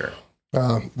 for sure.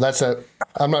 I'm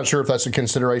not sure if that's a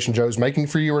consideration Joe's making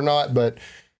for you or not, but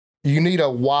you need a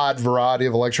wide variety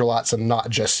of electrolytes and not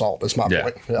just salt. That's my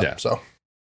point. Yeah. So,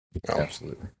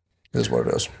 absolutely. Is what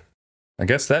it is. I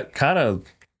guess that kind of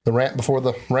the rant before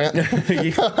the rant.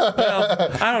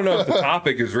 Well, I don't know if the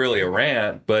topic is really a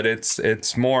rant, but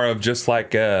it's more of just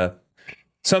like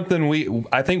something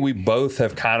I think we both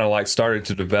have kind of like started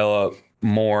to develop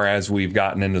more as we've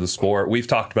gotten into the sport. We've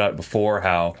talked about it before,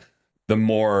 how the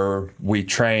more we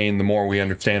train, the more we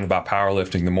understand about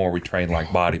powerlifting, the more we train like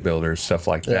bodybuilders, stuff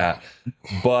like that.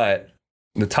 But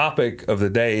the topic of the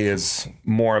day is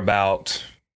more about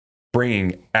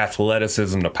bringing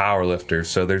athleticism to powerlifters.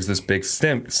 So there's this big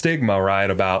stigma,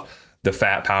 right, about the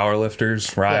fat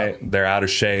powerlifters, right? Yeah. They're out of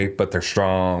shape, but they're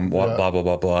strong, blah, blah, blah,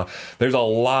 blah, blah. There's a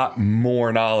lot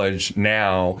more knowledge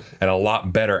now and a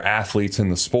lot better athletes in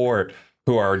the sport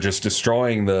who are just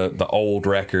destroying the old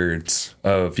records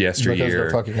of yesteryear. Because they're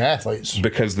fucking athletes.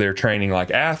 Because they're training like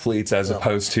athletes as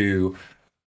opposed to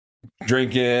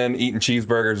drinking, eating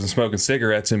cheeseburgers, and smoking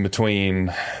cigarettes in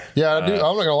between. Yeah, I do. I'm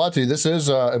not going to lie to you. This is,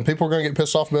 and people are going to get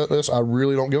pissed off about this. I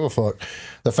really don't give a fuck.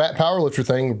 The fat powerlifter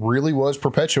thing really was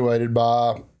perpetuated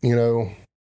by,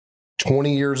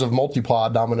 20 years of multiply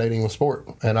dominating the sport.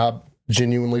 And I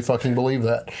genuinely fucking believe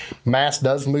that. Mass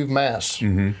does move mass.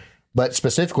 Mm-hmm. But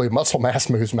specifically, muscle mass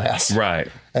moves mass. Right.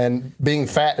 And being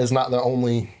fat is not the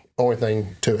only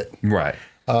thing to it. Right.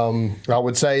 I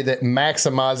would say that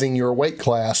maximizing your weight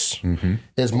class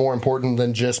is more important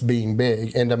than just being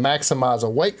big. And to maximize a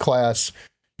weight class,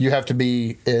 you have to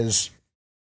be as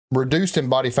reduced in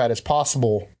body fat as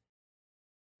possible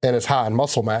and as high in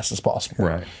muscle mass as possible.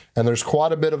 Right. And there's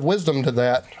quite a bit of wisdom to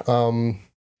that.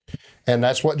 And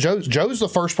that's what Joe's the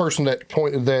first person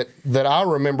that I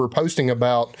remember posting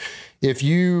about. If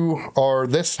you are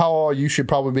this tall, you should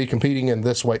probably be competing in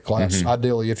this weight class,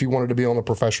 ideally, if you wanted to be on a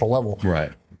professional level.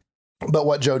 Right. But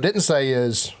what Joe didn't say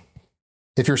is,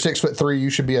 if you're 6'3",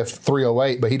 you should be a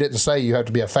 308. But he didn't say you have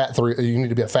to be a fat you need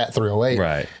to be a fat 308.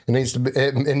 Right. It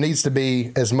needs to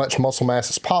be as much muscle mass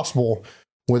as possible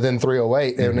within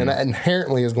 308, and that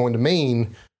inherently is going to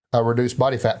mean a reduced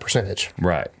body fat percentage.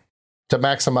 Right. To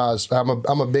maximize,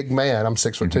 I'm a big man. I'm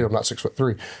 6'2". I'm not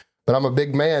 6'3". But I'm a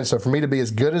big man, so for me to be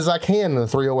as good as I can in the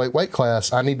 308 weight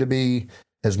class, I need to be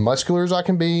as muscular as I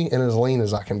can be and as lean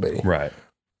as I can be. Right.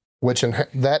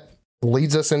 That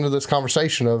leads us into this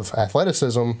conversation of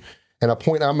athleticism. And a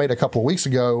point I made a couple of weeks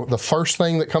ago, the first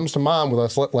thing that comes to mind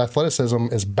with athleticism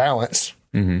is balance.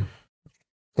 Mm-hmm.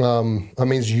 That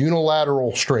means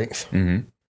unilateral strength. Mm-hmm.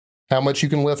 How much you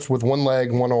can lift with one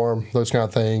leg, one arm, those kind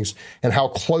of things, and how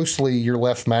closely your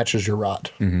left matches your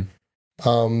right.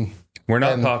 Mm-hmm. We're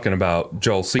not talking about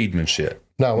Joel Seedman shit.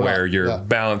 No, where you're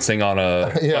balancing on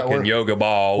a fucking yoga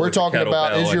ball. We're talking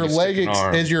about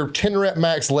is your 10 rep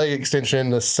max leg extension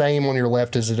the same on your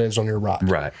left as it is on your right?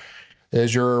 Right.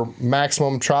 Is your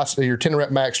maximum your 10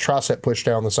 rep max tricep push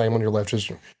down the same on your left?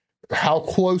 How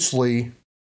closely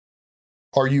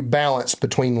are you balanced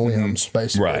between limbs,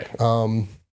 basically? Right.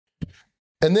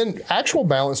 And then actual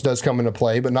balance does come into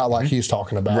play, but not like he's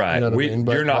talking about. Right. You know what I mean?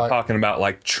 You're not talking about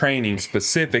like training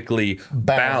specifically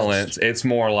balance. It's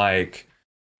more like,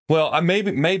 well,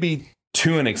 maybe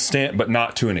to an extent, but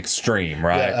not to an extreme,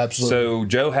 right? Yeah, absolutely. So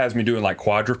Joe has me doing like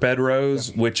quadruped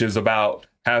rows, which is about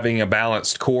having a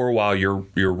balanced core while you're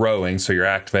rowing. So you're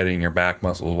activating your back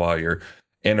muscles while you're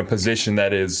in a position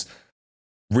that is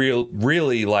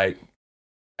really like,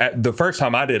 the first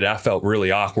time I did it, I felt really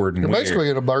awkward and You're weird.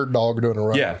 basically in a bird dog doing a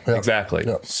run. Yeah, exactly.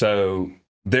 Yeah. So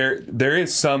there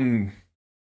is something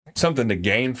to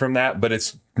gain from that, but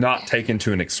it's not taken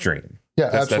to an extreme. Yeah,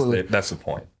 absolutely. That's the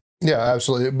point. Yeah,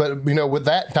 absolutely. But with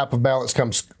that type of balance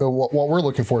comes what we're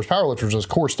looking for as powerlifters is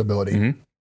core stability,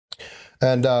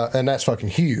 and that's fucking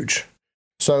huge.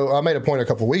 So I made a point a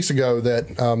couple of weeks ago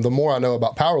that the more I know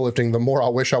about powerlifting, the more I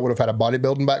wish I would have had a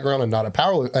bodybuilding background and not a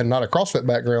CrossFit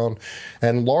background,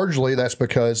 and largely that's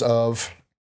because of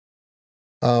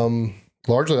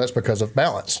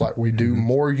balance. Like we do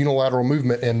more unilateral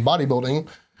movement in bodybuilding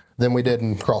than we did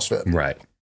in CrossFit. Right.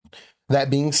 That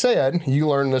being said, you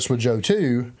learned this with Joe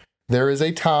too. There is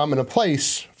a time and a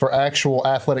place for actual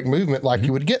athletic movement like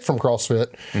you would get from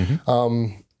CrossFit.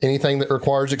 Anything that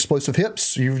requires explosive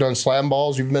hips, you've done slam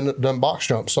balls, you've done box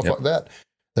jumps, stuff like that.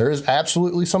 There is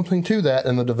absolutely something to that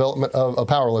in the development of a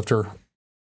powerlifter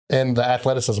and the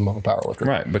athleticism of a powerlifter.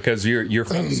 Right, because you're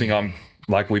focusing on,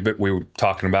 like we were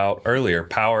talking about earlier,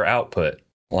 power output.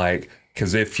 Like,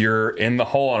 because if you're in the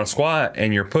hole on a squat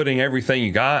and you're putting everything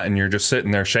you got and you're just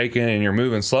sitting there shaking and you're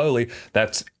moving slowly,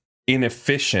 that's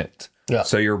inefficient. Yeah.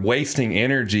 So you're wasting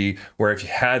energy, where if you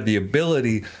had the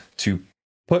ability to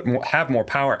have more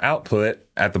power output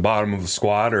at the bottom of a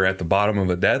squat or at the bottom of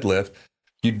a deadlift,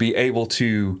 you'd be able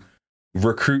to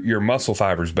recruit your muscle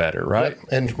fibers better, right?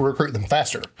 Yep. And recruit them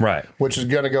faster. Right. Which is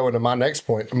going to go into my next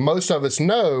point. Most of us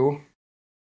know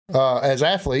as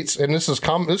athletes, and this is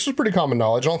pretty common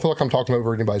knowledge. I don't feel like I'm talking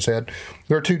over anybody's head.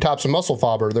 There are two types of muscle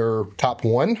fiber. There are type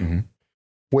 1,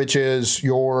 which is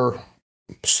your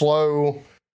slow,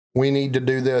 we need to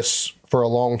do this for a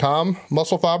long time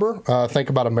muscle fiber. Think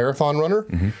about a marathon runner.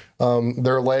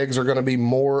 Their legs are going to be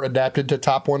more adapted to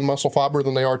type 1 muscle fiber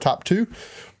than they are type 2.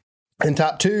 And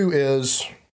type 2 is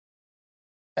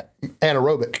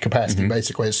anaerobic capacity,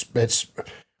 basically. It's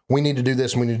we need to do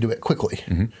this and we need to do it quickly.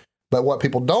 But what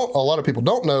a lot of people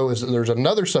don't know is that there's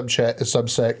another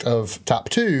subsect of type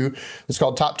 2. It's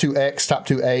called type 2X, type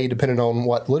 2A, depending on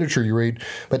what literature you read.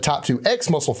 But type 2X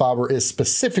muscle fiber is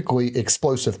specifically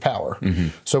explosive power.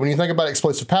 So when you think about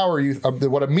explosive power,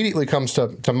 what immediately comes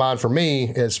to mind for me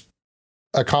is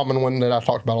a common one that I've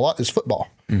talked about a lot is football.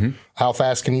 How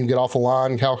fast can you get off a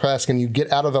line? How fast can you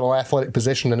get out of an athletic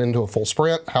position and into a full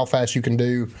sprint? How fast you can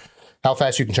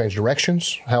change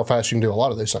directions? How fast you can do a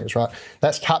lot of those things, right?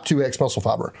 That's top 2X muscle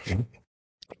fiber.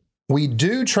 We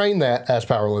do train that as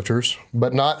powerlifters,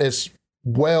 but not as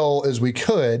well as we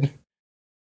could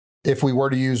if we were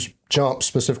to use jumps,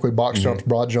 specifically box jumps,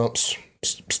 broad jumps,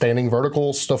 standing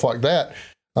verticals, stuff like that.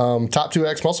 Top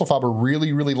 2X muscle fiber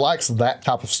really, really likes that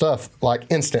type of stuff, like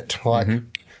instant, like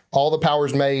all the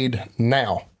power's made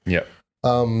now. Yeah.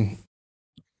 And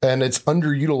it's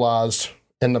underutilized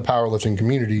in the powerlifting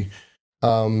community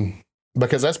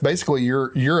because that's basically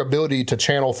your ability to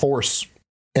channel force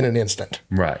in an instant.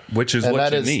 Right. Which is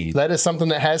what you need. That is something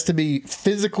that has to be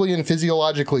physically and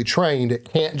physiologically trained.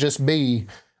 It can't just be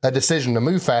a decision to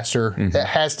move faster. It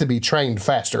has to be trained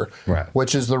faster. Right.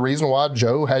 Which is the reason why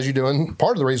Joe has you doing,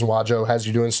 part of the reason why Joe has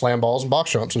you doing slam balls and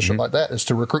box jumps and shit like that is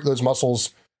to recruit those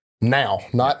muscles now,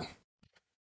 not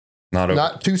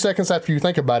 2 seconds after you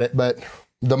think about it, but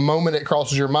the moment it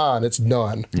crosses your mind, it's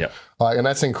done. Yeah. And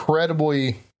that's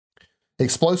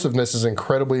explosiveness is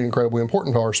incredibly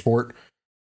important to our sport.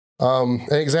 An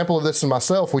example of this in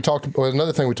myself,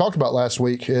 another thing we talked about last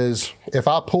week is if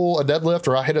I pull a deadlift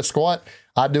or I hit a squat,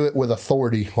 I do it with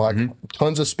authority, like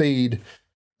tons of speed.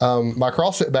 My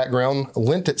CrossFit background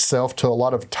lent itself to a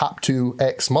lot of top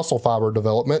 2X muscle fiber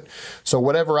development. So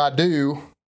whatever I do,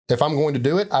 if I'm going to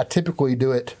do it, I typically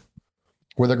do it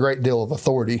with a great deal of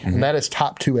authority, and that is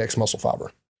top 2X muscle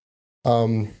fiber.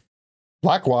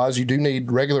 Likewise, you do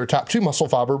need regular top 2 muscle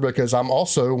fiber because I'm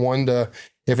also one to,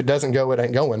 if it doesn't go, it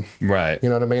ain't going. Right. You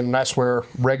know what I mean? And that's where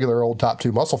regular old top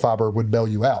 2 muscle fiber would bail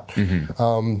you out.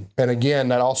 And again,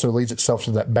 that also leads itself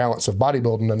to that balance of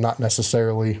bodybuilding and not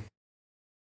necessarily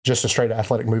just a straight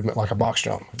athletic movement like a box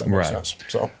jump, if that makes sense.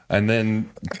 So, and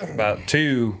then about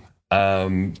 2,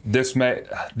 this may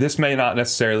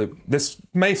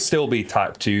still be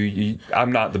type 2.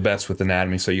 I'm not the best with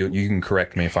anatomy, so you can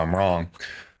correct me if I'm wrong.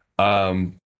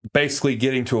 Basically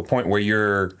getting to a point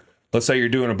where let's say you're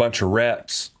doing a bunch of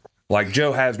reps, like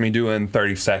Joe has me doing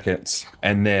 30 seconds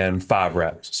and then 5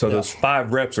 reps. So those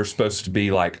 5 reps are supposed to be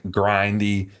like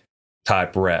grindy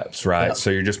type reps, right? Yeah.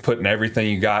 So you're just putting everything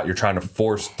you got, you're trying to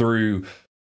force through.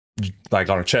 Like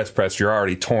on a chest press, you're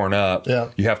already torn up. Yeah.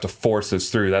 You have to force this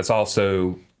through. That's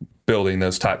also building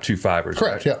those type 2 fibers.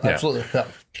 Correct. Right? Yeah, absolutely. Yeah.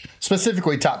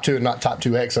 Specifically top 2 and not top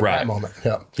 2X at that moment.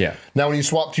 Yeah. Yeah. Now, when you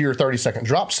swap to your 30-second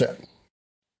drop set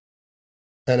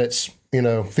and it's,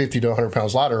 50 to 100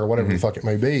 pounds lighter or whatever the fuck it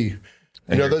may be,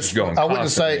 those, I wouldn't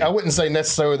say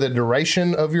necessarily the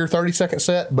duration of your 30-second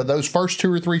set, but those first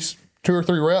 2 or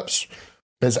 3 reps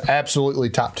is absolutely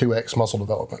top 2X muscle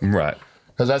development. Right.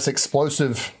 Because that's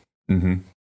explosive. You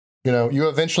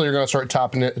eventually are going to start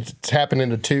tapping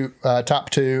into top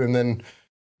 2, and then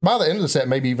by the end of the set,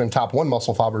 maybe even top 1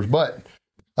 muscle fibers. But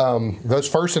those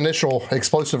first initial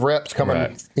explosive reps coming,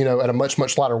 at a much,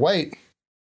 much lighter weight,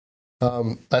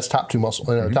 that's top 2 muscle,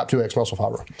 top 2X muscle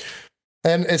fiber.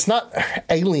 And it's not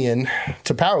alien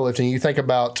to powerlifting. You think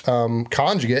about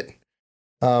conjugate,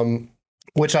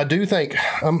 which I do think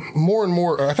more and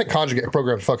more, I think conjugate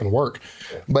programs fucking work.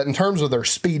 But in terms of their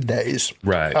speed days,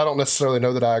 I don't necessarily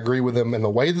know that I agree with them in the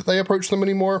way that they approach them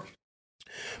anymore.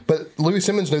 But Louis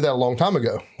Simmons knew that a long time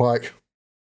ago. Like,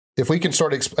 if we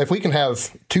can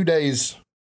have 2 days,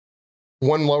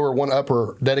 1 lower, 1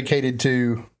 upper, dedicated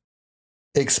to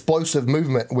explosive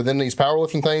movement within these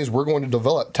powerlifting things, we're going to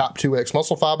develop top 2X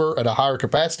muscle fiber at a higher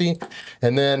capacity.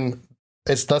 And then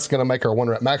it's thus going to make our 1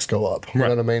 rep max go up. You know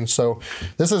what I mean? So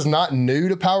this is not new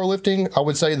to powerlifting. I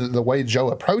would say that the way Joe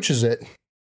approaches it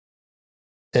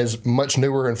is much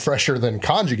newer and fresher than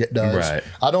conjugate does. Right.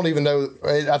 I don't even know.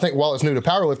 I think while it's new to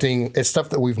powerlifting, it's stuff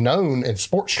that we've known in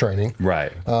sports training.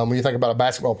 Right. When you think about a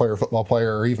basketball player, football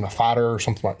player, or even a fighter or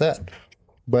something like that.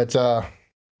 But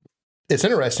it's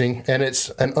interesting, and it's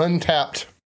an untapped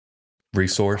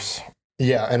resource.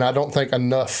 Yeah, and I don't think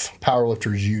enough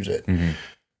powerlifters use it.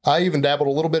 I even dabbled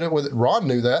a little bit with it. Ron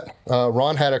knew that.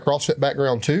 Ron had a CrossFit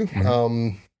background too.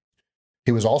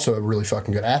 He was also a really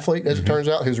fucking good athlete, as it turns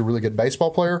out. He was a really good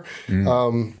baseball player.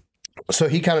 So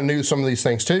he kind of knew some of these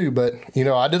things too. But,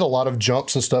 I did a lot of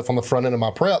jumps and stuff on the front end of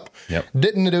my prep.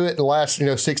 Didn't do it the last,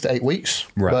 6 to 8 weeks.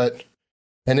 Right. But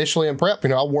initially in prep,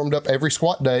 I warmed up every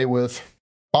squat day with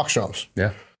box jumps.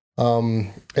 Yeah.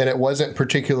 And it wasn't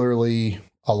particularly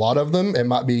a lot of them. It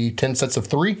might be 10 sets of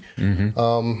 3.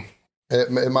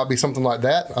 It might be something like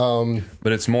that.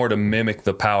 But it's more to mimic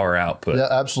the power output. Yeah,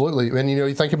 absolutely. And,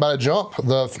 you think about a jump,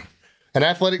 an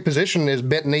athletic position is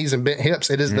bent knees and bent hips.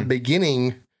 It is the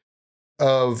beginning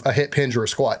of a hip hinge or a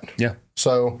squat. Yeah.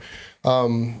 So,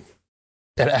 and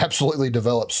it absolutely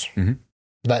develops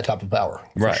that type of power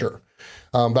for sure.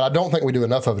 But I don't think we do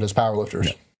enough of it as powerlifters.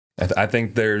 No. I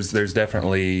think there's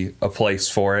definitely a place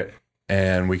for it,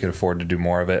 and we could afford to do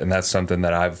more of it. And that's something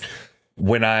that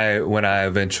when I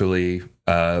eventually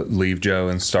leave Joe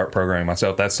and start programming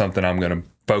myself, that's something I'm going to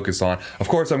focus on. Of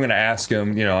course, I'm going to ask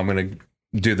him, I'm going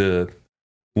to do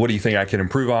what do you think I can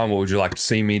improve on? What would you like to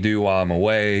see me do while I'm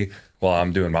away, while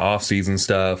I'm doing my off season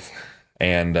stuff?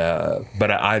 And, but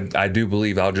I do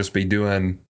believe I'll just be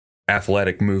doing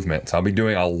athletic movements. I'll be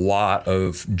doing a lot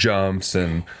of jumps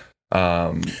and,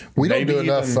 we don't do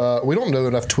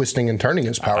enough twisting and turning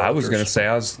as powerlifters. I was going to say,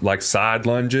 I was like side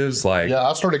lunges,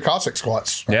 I started Cossack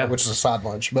squats, which is a side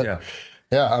lunge, but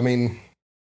I mean,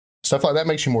 stuff like that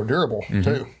makes you more durable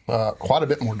too, quite a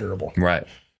bit more durable. Right.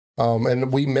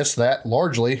 And we miss that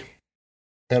largely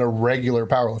in a regular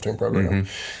powerlifting program.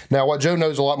 Now, what Joe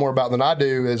knows a lot more about than I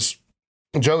do is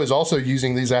Joe is also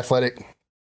using these athletic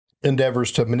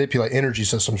endeavors to manipulate energy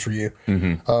systems for you,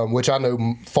 which I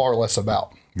know far less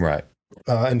about. Right.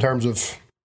 In terms of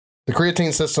the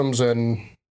creatine systems and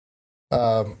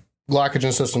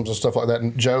glycogen systems and stuff like that.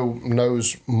 And Joe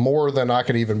knows more than I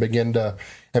could even begin to.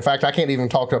 In fact, I can't even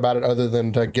talk about it other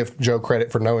than to give Joe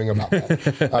credit for knowing about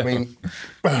that. I mean,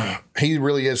 he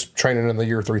really is training in the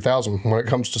year 3000 when it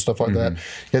comes to stuff like that.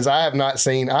 Because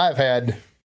I've had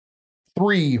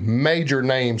 3 major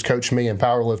names coach me in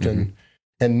powerlifting,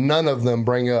 and none of them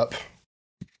bring up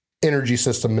energy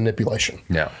system manipulation.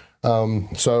 Yeah.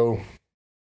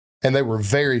 And they were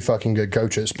very fucking good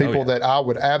coaches. People that I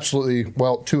would absolutely,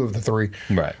 2 of the 3.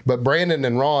 Right. But Brandon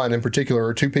and Ron in particular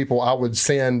are 2 people I would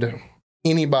send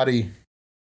anybody,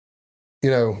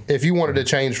 if you wanted to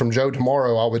change from Joe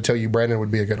tomorrow, I would tell you Brandon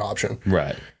would be a good option.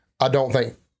 Right. I don't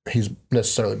think he's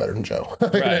necessarily better than Joe.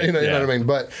 Right. You know what I mean?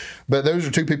 But those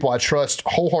are 2 people I trust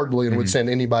wholeheartedly and would send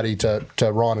anybody to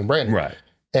Ron and Brandon. Right.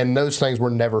 And those things were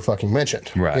never fucking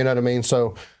mentioned. Right. You know what I mean?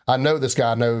 So I know this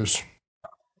guy knows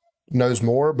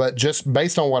more, but just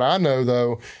based on what I know,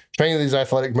 though, training these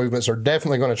athletic movements are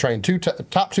definitely going to train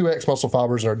top 2X muscle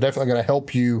fibers and are definitely going to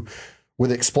help you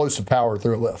with explosive power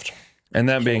through a lift. And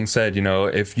that being said,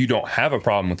 if you don't have a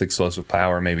problem with explosive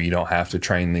power, maybe you don't have to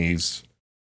train these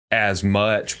as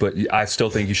much, but I still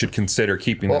think you should consider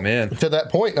keeping them in. To that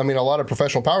point, I mean, a lot of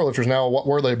professional powerlifters now, what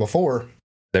were they before?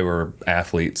 They were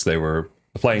athletes. They were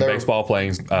playing baseball,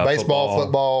 playing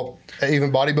football,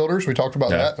 even bodybuilders. We talked about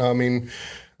that. I mean,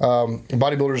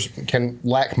 bodybuilders can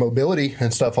lack mobility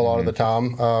and stuff a lot of the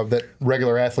time that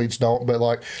regular athletes don't. But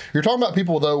like you're talking about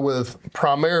people though with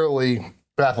primarily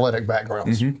athletic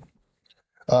backgrounds,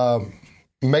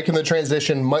 making the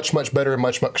transition much better and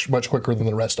much quicker than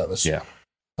the rest of us. Yeah.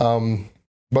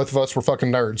 Both of us were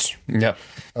fucking nerds. Yep.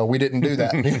 We didn't do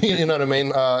that. You know what I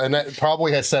mean? And that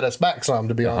probably has set us back some,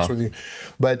 to be honest with you.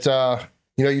 But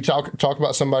you talk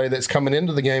about somebody that's coming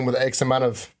into the game with X amount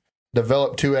of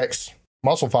developed 2X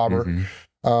muscle fiber,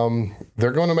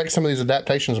 they're going to make some of these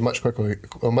adaptations much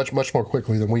more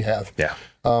quickly than we have. Yeah.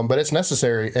 But it's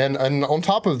necessary. And on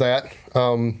top of that,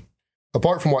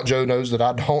 apart from what Joe knows that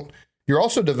I don't, you're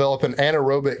also developing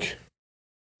anaerobic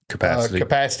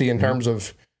capacity in terms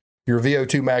of your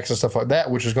VO2 max and stuff like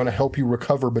that, which is going to help you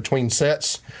recover between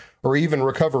sets or even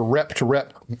recover rep to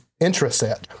rep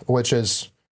intra-set, which is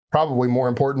probably more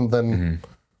important than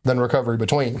recovery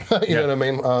between. You know what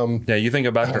I mean? You think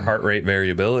about your heart rate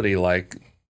variability, like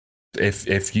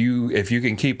if you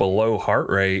can keep a low heart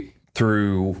rate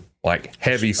through like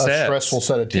heavy sets, a stressful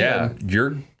set of 10,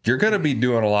 you're going to be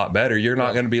doing a lot better. You're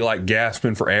not going to be like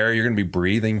gasping for air. You're going to be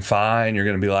breathing fine. You're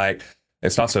going to be like,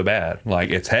 it's not so bad.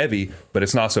 Like it's heavy, but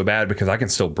it's not so bad because I can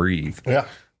still breathe. Yeah.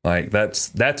 Like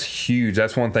that's huge.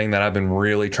 That's one thing that I've been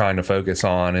really trying to focus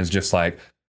on is just like,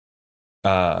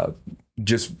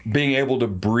 just being able to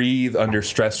breathe under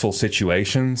stressful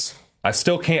situations. I'm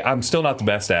still not the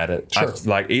best at it. Sure.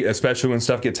 Especially when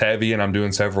stuff gets heavy and I'm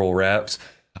doing several reps,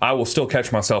 I will still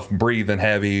catch myself breathing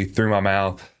heavy through my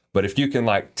mouth. But if you can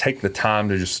like take the time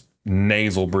to just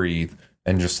nasal breathe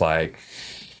and just like,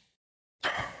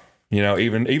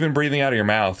 even breathing out of your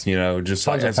mouth, just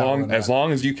like as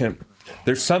long as you can,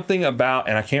 there's something about,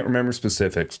 and I can't remember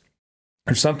specifics.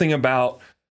 There's something about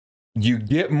you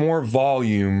get more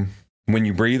volume when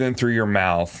you breathe in through your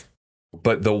mouth,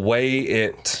 but the way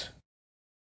it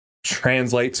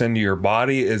translates into your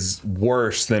body is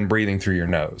worse than breathing through your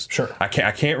nose. Sure. I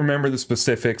can't remember the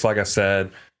specifics, like I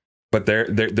said, but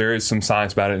there is some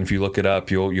science about it. And if you look it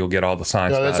up, you'll get all the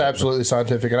science. No, that's absolutely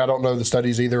scientific. And I don't know the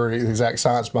studies either or the exact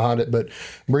science behind it, but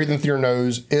breathing through your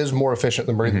nose is more efficient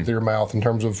than breathing through your mouth in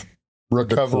terms of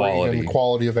recovery and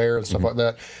quality of air and stuff like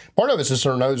that. Part of it is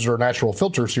our noses are a natural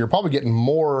filter, so you're probably getting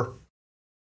more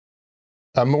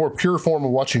a more pure form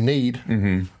of what you need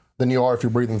than you are if you're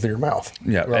breathing through your mouth.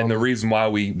 Yeah, and the reason why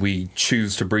we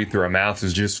choose to breathe through our mouth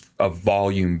is just a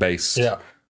volume-based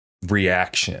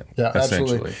reaction. Yeah,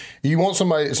 absolutely. You want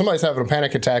somebody's having a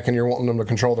panic attack and you're wanting them to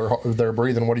control their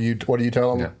breathing. What do you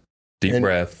tell them? Yeah. Deep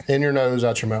breath. In your nose,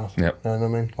 out your mouth. Yep. You know what I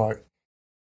mean? Like,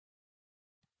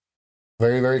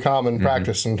 very, very common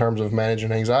practice in terms of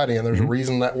managing anxiety. And there's a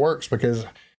reason that works, because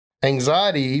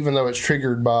anxiety, even though it's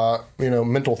triggered by,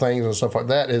 mental things and stuff like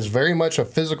that, is very much a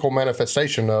physical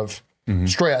manifestation of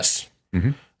stress.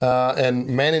 And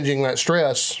managing that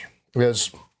stress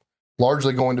is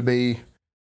largely going to be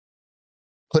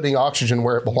putting oxygen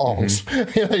where it belongs.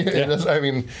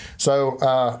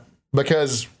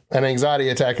 Because an anxiety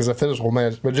attack is a physical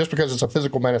but just because it's a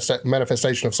physical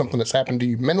manifestation of something that's happened to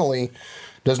you mentally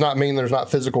does not mean there's not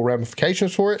physical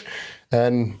ramifications for it.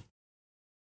 And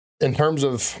in terms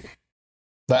of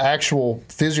the actual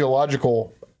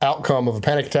physiological outcome of a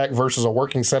panic attack versus a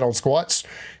working set on squats,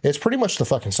 it's pretty much the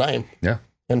fucking same. Yeah.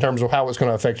 In terms of how it's going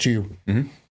to affect you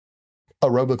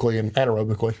aerobically and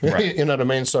anaerobically. Right. You know what I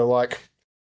mean? So, like,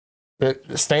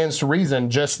 it stands to reason,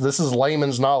 this is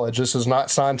layman's knowledge. This is not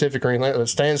scientific or anything. It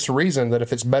stands to reason that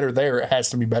if it's better there, it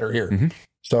has to be better here.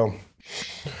 So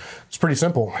it's pretty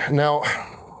simple. Now,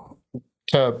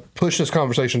 to push this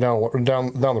conversation down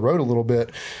the road a little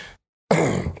bit,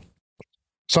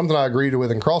 something I agreed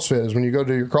with in CrossFit is when you go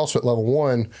to your CrossFit level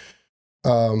 1,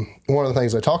 one of the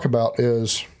things they talk about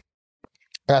is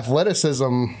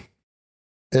athleticism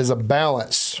is a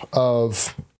balance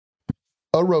of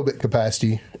aerobic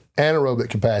capacity, anaerobic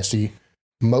capacity,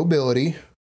 mobility,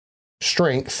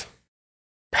 strength,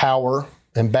 power,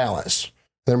 and balance.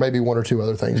 There may be one or two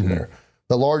other things in there.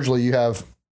 But largely you have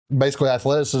basically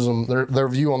athleticism. Their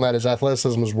view on that is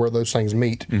athleticism is where those things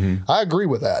meet. I agree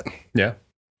with that. Yeah,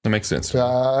 that makes sense.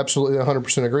 I absolutely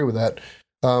 100% agree with that.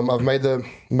 I've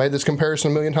made this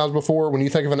comparison a million times before. When you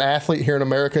think of an athlete here in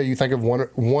America, you think of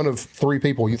one of three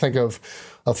people. You think of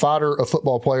a fighter, a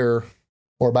football player,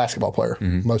 or a basketball player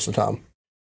most of the time.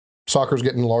 Soccer's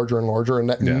getting larger and larger, and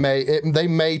that they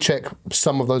may check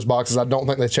some of those boxes. I don't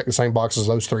think they check the same boxes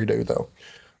those three do, though.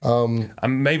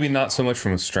 Maybe not so much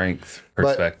from a strength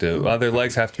perspective. Their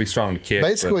legs have to be strong to kick.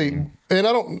 Basically, and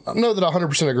I don't know that I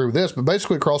 100% agree with this, but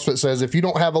basically CrossFit says if you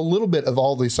don't have a little bit of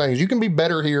all these things, you can be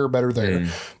better here, better there.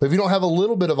 But if you don't have a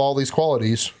little bit of all these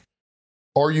qualities,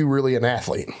 are you really an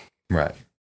athlete? Right.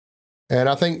 And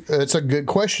I think it's a good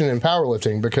question in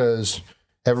powerlifting, because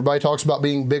everybody talks about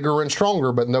being bigger and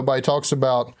stronger, but nobody talks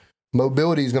about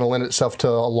mobility is going to lend itself to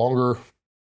a longer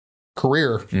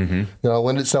career,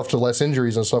 lend itself to less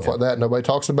injuries and stuff like that. Nobody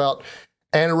talks about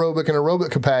anaerobic and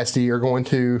aerobic capacity are going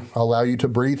to allow you to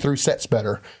breathe through sets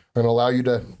better, and allow you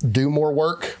to do more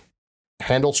work,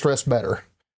 handle stress better.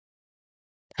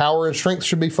 Power and strength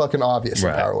should be fucking obvious in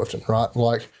powerlifting, right?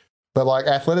 But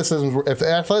athleticism, if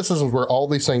athleticism is where all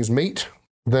these things meet,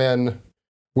 then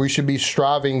we should be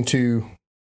striving to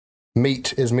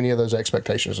meet as many of those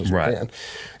expectations as we can.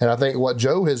 And I think what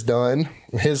Joe has done,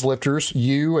 his lifters,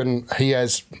 and he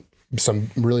has some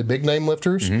really big name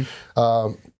lifters.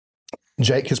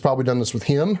 Jake has probably done this with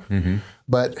him,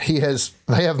 but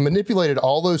they have manipulated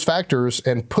all those factors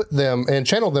and put them and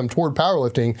channeled them toward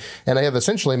powerlifting, and they have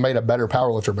essentially made a better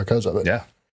powerlifter because of it. Yeah.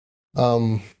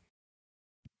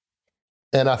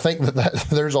 And I think that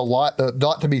there's a lot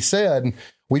to be said.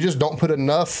 We just don't put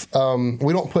enough.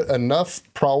 We don't put enough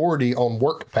priority on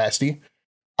work capacity.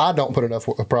 I don't put enough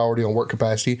priority on work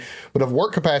capacity. But if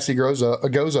work capacity goes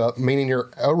up, meaning your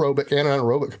aerobic and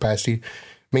anaerobic capacity,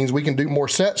 means we can do more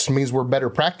sets. Means we're better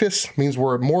practice. Means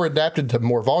we're more adapted to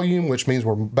more volume, which means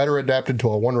we're better adapted to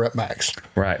a 1 rep max.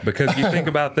 Right, because you think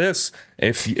about this: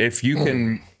 if you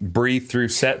can breathe through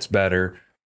sets better,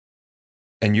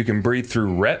 and you can breathe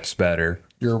through reps better,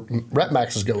 your rep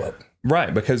maxes go up.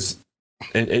 Right, because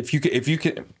if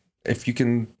you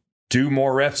can do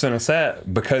more reps in a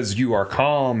set because you are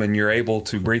calm and you're able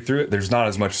to breathe through it, there's not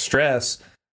as much stress.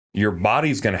 Your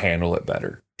body's going to handle it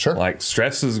better. Sure, like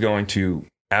stress is going to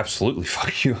absolutely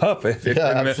fuck you up.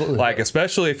 Absolutely. Like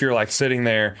especially if you're like sitting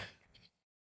there.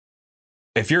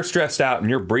 If you're stressed out and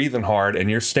you're breathing hard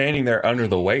and you're standing there under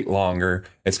the weight longer,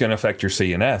 it's going to affect your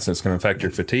CNS. It's going to affect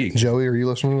your fatigue. Joey, are you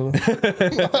listening to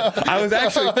that? I was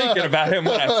actually thinking about him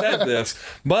when I said this,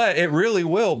 but it really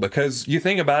will, because you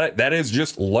think about it, that is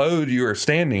just load you are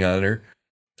standing under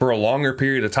for a longer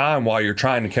period of time while you're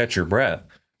trying to catch your breath.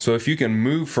 So if you can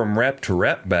move from rep to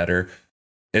rep better,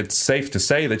 it's safe to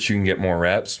say that you can get more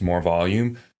reps, more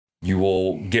volume. You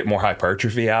will get more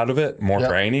hypertrophy out of it, more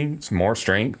training, more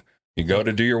strength. You go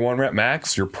to do your 1 rep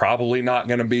max, you're probably not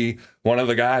going to be one of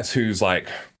the guys who's like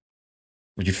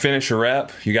you finish a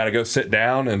rep, you got to go sit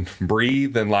down and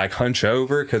breathe and like hunch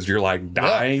over because you're like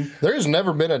dying. Yeah. There's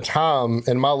never been a time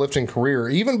in my lifting career,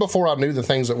 even before I knew the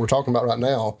things that we're talking about right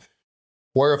now,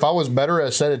 where if I was better at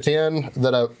a set of 10,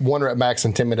 that a 1 rep max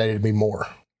intimidated me more.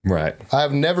 Right. I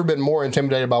have never been more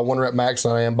intimidated by 1 rep max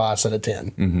than I am by a set of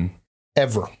 10.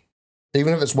 Ever.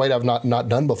 Even if it's weight I've not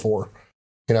done before.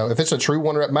 You know, if it's a true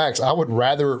 1 rep max, I would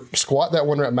rather squat that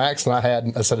 1 rep max than I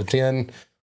had a set of 10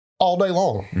 all day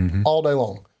long. All day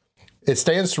long. It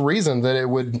stands to reason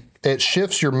that it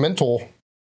shifts your mental,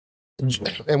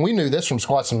 and we knew this from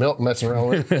squats and milk messing around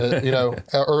with,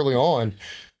 early on.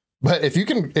 But if you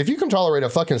can tolerate a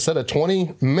fucking set of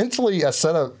 20, mentally a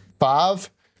set of 5,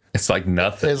 it's like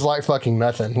nothing. It's like fucking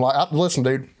nothing. Like, listen,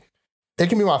 dude, it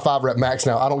can be my 5 rep max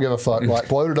now. I don't give a fuck.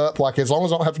 Like, load it up. Like, as long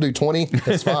as I don't have to do 20,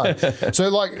 it's fine. So,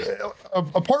 like,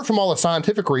 apart from all the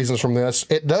scientific reasons from this,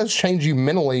 it does change you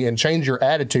mentally and change your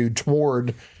attitude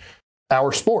toward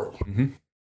our sport.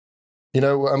 You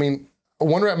know, I mean,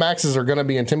 1 rep maxes are going to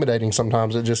be intimidating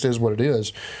sometimes. It just is what it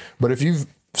is. But if you've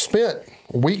spent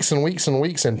weeks and weeks and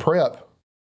weeks in prep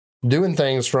doing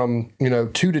things from,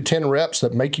 2 to 10 reps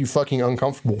that make you fucking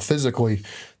uncomfortable physically,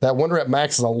 that 1 rep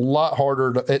max is a lot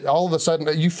harder. All of a sudden,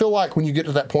 you feel like when you get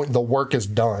to that point, the work is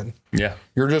done. Yeah.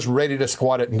 You're just ready to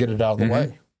squat it and get it out of the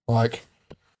way. Like,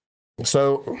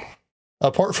 so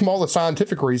apart from all the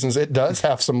scientific reasons, it does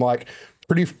have some like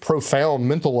pretty profound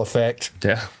mental effect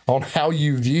on how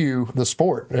you view the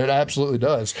sport. It absolutely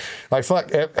does. I feel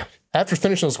like after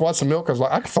finishing the squats and milk, I was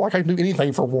like, I feel like I can do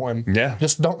anything for 1. Yeah.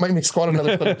 Just don't make me squat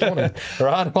another 20.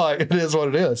 Right? Like, it is what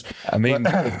it is. I mean,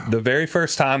 the very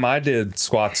first time I did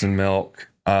squats and milk,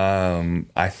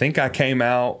 I think I came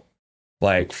out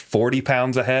like 40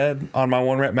 pounds ahead on my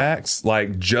 1 rep max,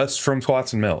 like just from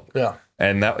squats and milk. Yeah.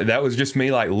 And that was just me,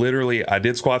 like literally I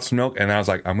did squats and milk and I was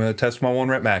like, I'm going to test my 1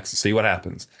 rep max and see what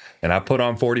happens. And I put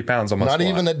on 40 pounds on my squat.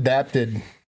 Even adapted.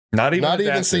 Not even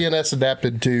CNS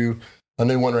adapted to a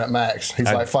new 1 rep max.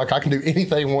 He's like, fuck, I can do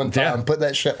anything one time. Put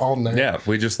that shit on there. Yeah,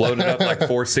 we just loaded up like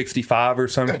 465 or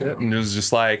something. And it was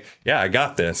just like, I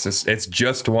got this. It's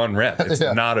just 1 rep. It's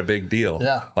not a big deal.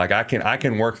 Yeah. Like I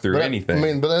can work through anything.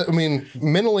 I mean,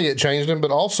 mentally it changed him, but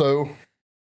also,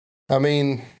 I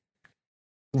mean,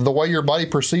 the way your body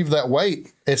perceived that weight,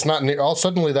 it's not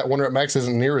suddenly that 1 rep max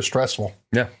isn't near as stressful.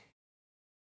 Yeah.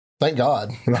 Thank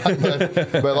God. Right?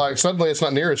 But like suddenly it's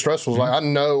not near as stressful. Like I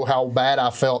know how bad I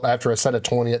felt after a set of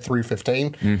 20 at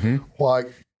 315.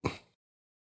 Like,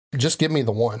 just give me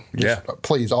the 1.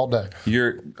 Please, all day.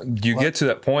 You get to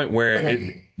that point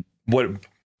where what it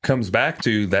comes back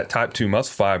to that type 2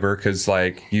 muscle fiber, because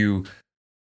like you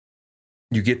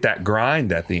get that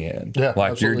grind at the end. Yeah,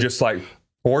 like absolutely. You're just like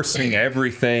forcing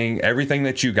everything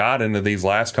that you got into these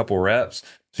last couple reps.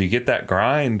 So you get that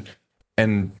grind,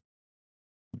 and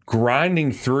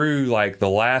grinding through like the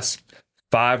last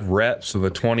 5 reps of a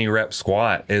 20 rep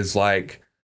squat is like,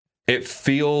 it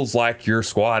feels like you're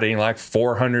squatting like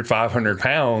 400, 500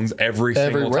 pounds every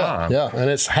single rep. Time. Yeah. And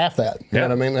it's half that. You know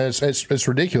what I mean? It's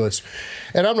ridiculous.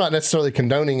 And I'm not necessarily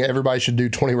condoning everybody should do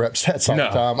 20 rep sets all the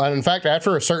time. And in fact,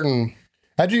 after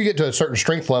you get to a certain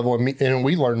strength level, and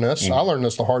we learn this, I learned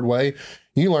this the hard way.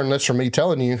 You learned this from me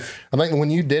telling you. I think when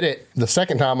you did it the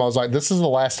second time, I was like, this is the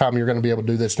last time you're going to be able to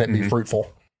do this and it be fruitful.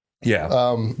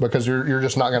 Yeah. Because you're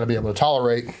just not going to be able to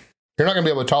tolerate. You're not going to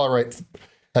be able to tolerate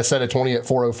a set of 20 at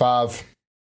 405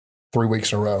 3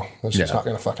 weeks in a row. That's just not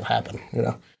going to fucking happen.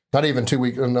 Not even 2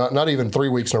 weeks, not even 3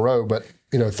 weeks in a row, but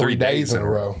 3 days in a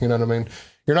row. You know what I mean?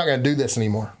 You're not going to do this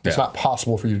anymore. It's not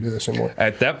possible for you to do this anymore.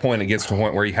 At that point, it gets to a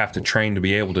point where you have to train to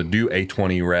be able to do a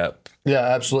 20 rep. Yeah,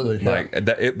 absolutely. Like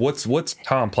what's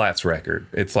Tom Platt's record?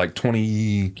 It's like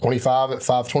 25 at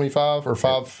 525 or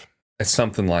 5. It's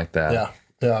something like that. Yeah.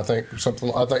 Yeah, I think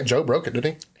Joe broke it, did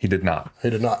he? He did not. He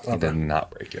did not. He did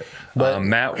not break it. But,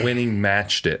 Matt Winning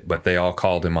matched it, but they all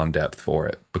called him on depth for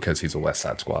it because he's a West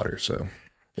Side squatter. So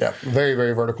yeah, very,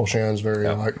 very vertical shins. Very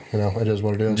it is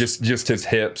what it is. Just his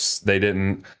hips. They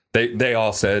didn't. They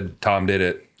all said Tom did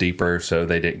it deeper, so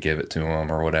they didn't give it to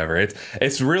him or whatever.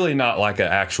 It's really not like an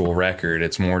actual record.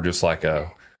 It's more just like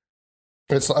a.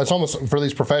 It's almost for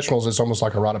these professionals. It's almost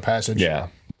like a rite of passage. Yeah.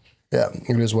 Yeah,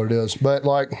 it is what it is. But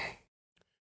like.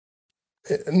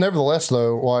 Nevertheless,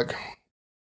 though, like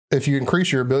if you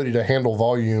increase your ability to handle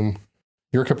volume,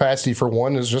 your capacity for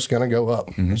 1 is just going to go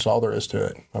up. That's all there is to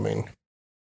it. I mean,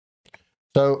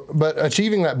 but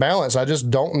achieving that balance, I just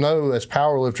don't know as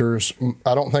powerlifters.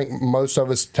 I don't think most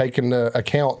of us take into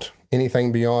account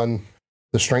anything beyond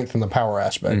the strength and the power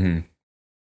aspect.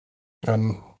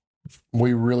 And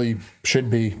we really should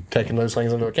be taking those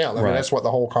things into account. I mean, that's what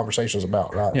the whole conversation is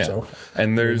about, right? Yeah. So,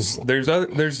 and there's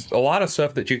a lot of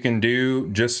stuff that you can do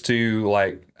just to,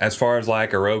 like, as far as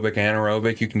like aerobic,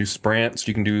 anaerobic. You can do sprints.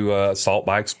 You can do assault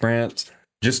bike sprints.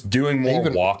 Just doing more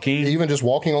walking. Even just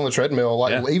walking on the treadmill,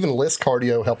 like even list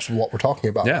cardio helps with what we're talking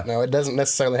about. Yeah. Now, it doesn't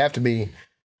necessarily have to be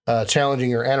challenging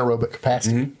your anaerobic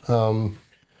capacity.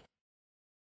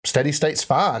 Steady state's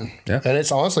fine. Yeah. And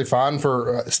it's honestly fine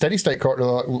for steady state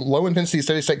cardio. Low intensity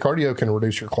steady state cardio can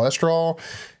reduce your cholesterol.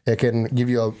 It can give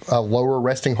you a lower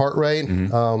resting heart rate.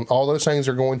 All those things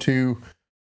are going to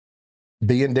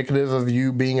be indicative of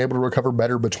you being able to recover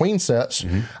better between sets.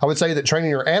 I would say that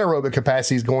training your anaerobic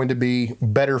capacity is going to be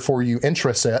better for you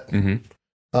intra-set.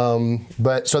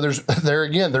 But so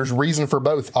there's reason for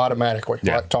both automatically,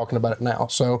 like talking about it now.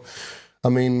 So, I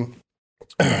mean,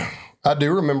 I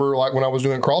do remember, like, when I was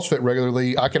doing CrossFit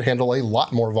regularly, I could handle a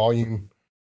lot more volume,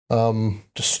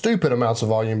 just stupid amounts of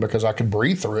volume, because I could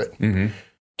breathe through it.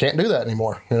 Can't do that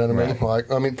anymore. You know what I mean?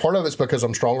 Like, I mean, part of it's because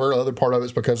I'm stronger. The other part of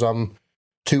it's because I'm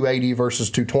 280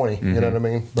 versus 220. You know what I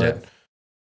mean? But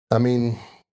I mean,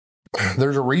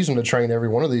 there's a reason to train every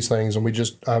one of these things, and we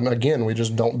just we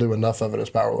just don't do enough of it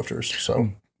as powerlifters. So,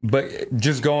 but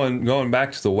just going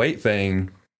back to the weight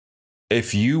thing.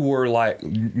 If you were like,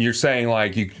 you're saying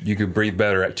like you could breathe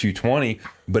better at 220,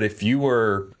 but if you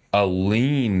were a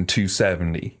lean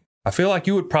 270, I feel like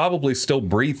you would probably still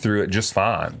breathe through it just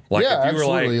fine. Like if you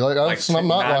absolutely. were like I'm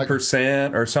not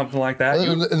 9% or something like that.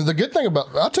 The good thing about,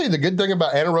 I'll tell you, the good thing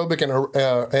about anaerobic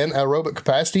and aerobic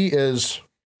capacity is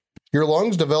your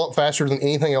lungs develop faster than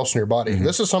anything else in your body.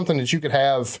 This is something that you could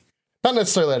have, not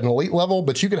necessarily at an elite level,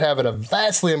 but you could have at a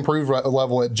vastly improved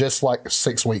level at just like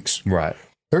 6 weeks. Right.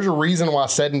 There's a reason why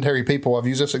sedentary people, I've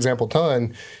used this example a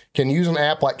ton, can use an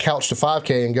app like Couch to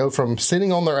 5K and go from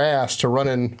sitting on their ass to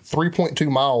running 3.2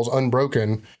 miles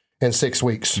unbroken in 6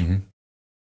 weeks.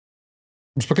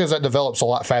 It's because that develops a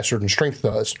lot faster than strength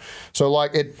does. So,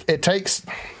 like, it takes...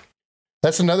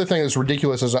 That's another thing that's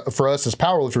ridiculous for us as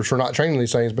powerlifters for not training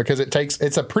these things, because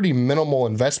it's a pretty minimal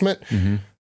investment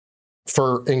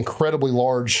for incredibly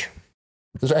large...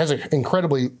 It has an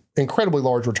incredibly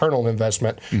large return on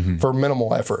investment for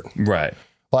minimal effort. Right.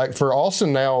 Like for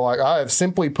Austin now, like I have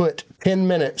simply put 10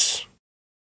 minutes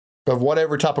of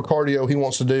whatever type of cardio he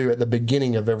wants to do at the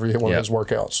beginning of every one of his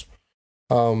workouts.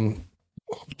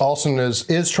 Austin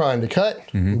is trying to cut,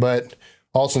 but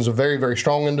Austin's a very, very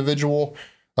strong individual.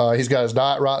 He's got his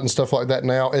diet right and stuff like that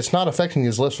now. It's not affecting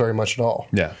his lifts very much at all.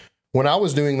 Yeah. When I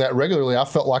was doing that regularly, I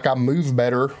felt like I moved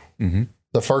better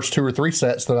the first 2 or 3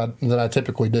 sets than I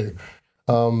typically do.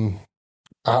 I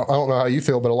don't know how you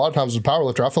feel, but a lot of times as a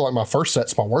powerlifter, I feel like my first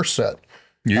set's my worst set.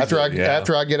 Usually,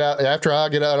 after I get out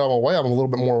of my way, I'm a little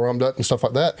bit more warmed up and stuff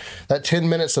like that. That 10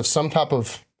 minutes of some type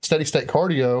of steady state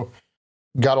cardio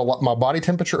got my body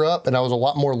temperature up, and I was a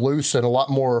lot more loose and a lot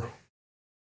more.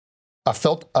 I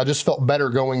just felt better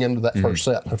going into that first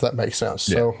set, if that makes sense.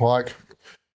 Yeah. So, like,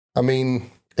 I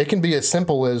mean, it can be as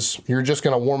simple as you're just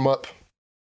going to warm up.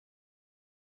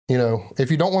 You know, if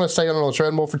you don't want to stay on a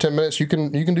treadmill for 10 minutes, you can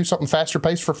do something faster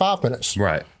paced for 5 minutes.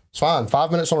 Right. It's fine.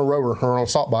 5 minutes on a rower or on a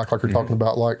assault bike, like you're talking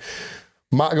about, like,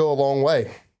 might go a long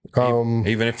way.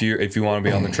 Even if you want to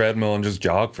be on the treadmill and just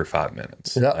jog for 5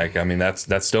 minutes. Yeah. Like, I mean, that's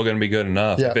still going to be good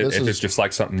enough. Yeah, if it's just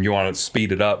like something you want to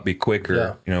speed it up, be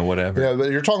quicker, you know, whatever. Yeah,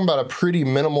 but you're talking about a pretty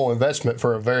minimal investment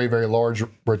for a very, very large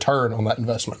return on that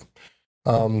investment.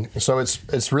 So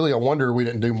it's really a wonder we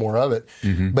didn't do more of it.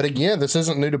 But again, this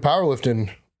isn't new to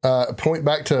powerlifting. Point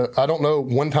back to, I don't know,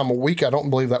 one time a week, I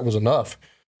don't believe that was enough.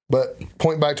 But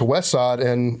point back to Westside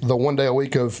and the 1 day a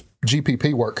week of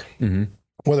GPP work,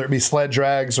 whether it be sled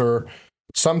drags or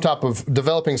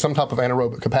developing some type of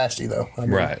anaerobic capacity, though. I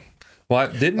mean, right. Well,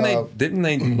 didn't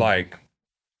they like,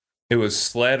 it was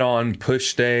sled on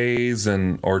push days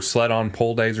or sled on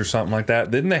pull days or something like that?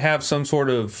 Didn't they have some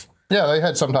sort of... Yeah, they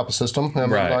had some type of system, I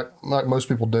mean, like most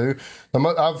people do.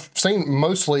 I've seen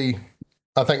mostly...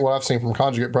 I think what I've seen from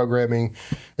conjugate programming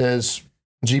is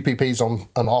GPPs on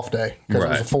an off day, because it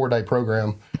was a 4-day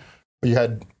program. You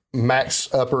had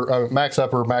max upper, max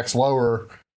lower,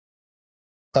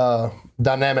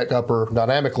 dynamic upper,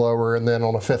 dynamic lower, and then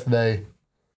on a 5th day,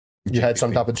 you had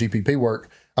some type of GPP work.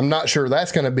 I'm not sure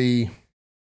that's going to be,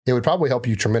 it would probably help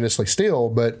you tremendously still,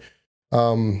 but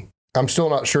I'm still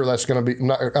not sure that's going to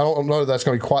be, I don't know that's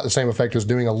going to be quite the same effect as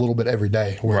doing a little bit every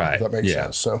day. If that makes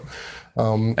sense. So,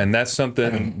 and that's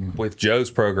something with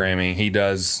Joe's programming. He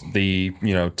does the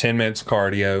 10 minutes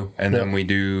cardio, and then we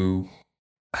do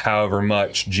however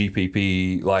much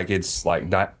GPP. Like it's like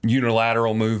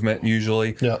unilateral movement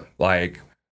usually. Yeah. Like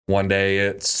one day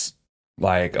it's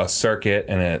like a circuit,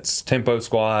 and it's tempo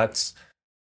squats,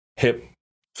 hip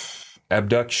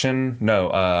abduction,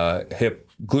 hip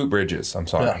glute bridges. I'm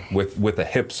sorry, with a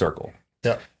hip circle.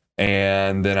 Yeah.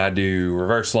 And then I do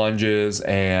reverse lunges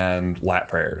and lat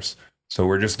prayers. So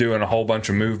we're just doing a whole bunch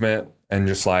of movement and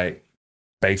just like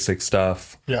basic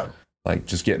stuff. Yeah. Like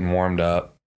just getting warmed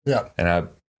up. Yeah. And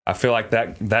I feel like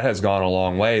that has gone a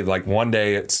long way. Like one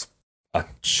day it's a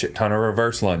shit ton of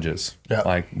reverse lunges. Yeah.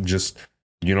 Like just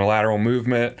unilateral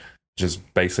movement, just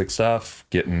basic stuff,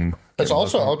 It's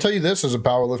also, I'll tell you this as a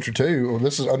power lifter too,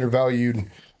 this is undervalued.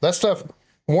 That stuff,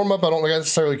 warm up, I don't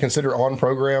necessarily consider on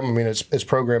program. I mean, it's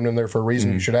programmed in there for a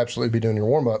reason. You should absolutely be doing your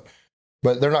warm up,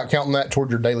 but they're not counting that toward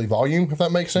your daily volume, if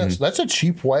that makes sense. That's a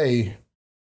cheap way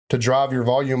to drive your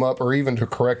volume up or even to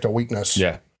correct a weakness.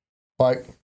 Yeah. Like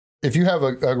if you have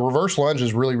a reverse lunge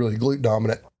is really, really glute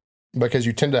dominant because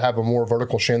you tend to have a more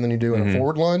vertical shin than you do in a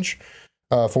forward lunge.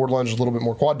 Forward lunge is a little bit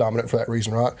more quad dominant for that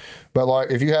reason, right? But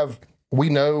like if you have,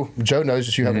 Joe knows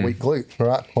that you have a weak glute,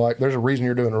 right? Like there's a reason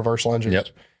you're doing reverse lunges. Yep.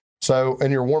 So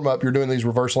in your warm up, you're doing these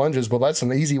reverse lunges, but that's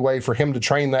an easy way for him to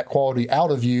train that quality out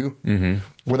of you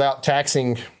without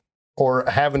taxing or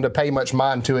having to pay much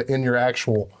mind to it in your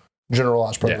actual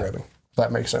generalized programming. If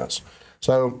that makes sense.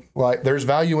 So like there's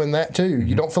value in that too.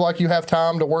 You don't feel like you have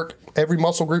time to work every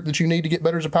muscle group that you need to get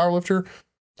better as a powerlifter.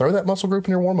 Throw that muscle group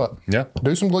in your warm up. Yeah.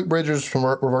 Do some glute bridges from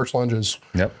reverse lunges.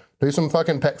 Yep. Do some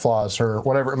fucking pec flies or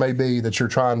whatever it may be that you're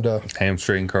trying to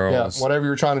hamstring curls. Yeah, whatever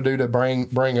you're trying to do to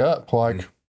bring up. Like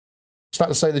it's not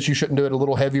to say that you shouldn't do it a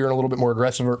little heavier and a little bit more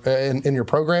aggressive in your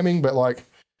programming, but like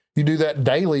you do that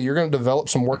daily, you're going to develop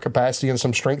some work capacity and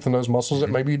some strength in those muscles that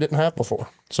maybe you didn't have before.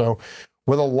 So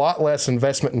with a lot less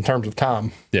investment in terms of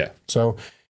time. Yeah. So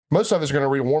most of us are going to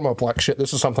read a warm up like shit.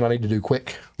 This is something I need to do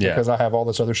quick because I have all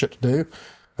this other shit to do.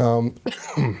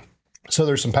 So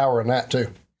there's some power in that too.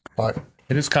 Like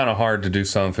it is kind of hard to do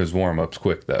some of his warm ups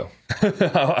quick though.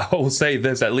 I will say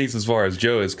this, at least as far as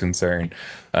Joe is concerned.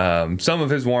 Some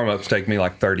of his warm ups take me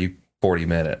like 30, 40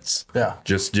 minutes. Yeah.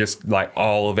 Just like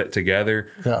all of it together.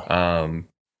 Yeah.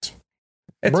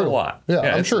 It's a lot. Yeah,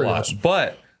 I'm sure it is.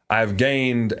 But I've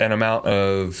gained an amount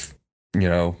of,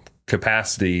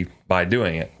 capacity by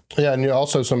doing it. Yeah, and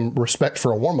also some respect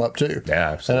for a warm up too.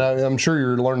 Yeah, absolutely. And I'm sure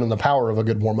you're learning the power of a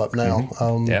good warm up now.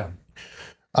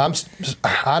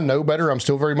 I know better. I'm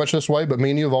still very much this way, but me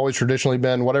and you have always traditionally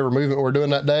been whatever movement we're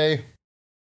doing that day.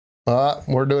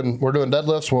 We're doing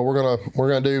deadlifts. Well, we're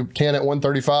gonna do 10 at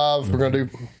 135. We're gonna do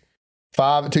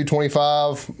 5 at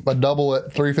 225, a double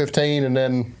at 315, and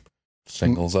then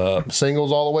singles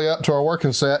all the way up to our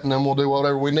working set, and then we'll do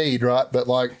whatever we need, right? But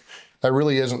like that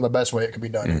really isn't the best way it could be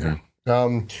done either.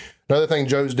 Another thing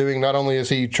Joe's doing, not only is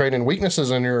he training weaknesses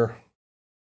in your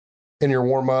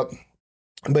warm up,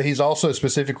 but he's also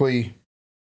specifically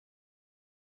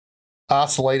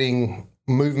isolating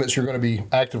movements you're going to be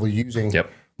actively using. Yep.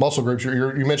 Muscle groups.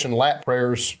 You mentioned lat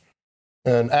prayers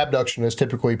and abduction is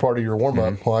typically part of your warm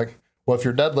up. Like, well, if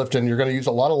you're deadlifting, you're going to use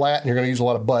a lot of lat and you're going to use a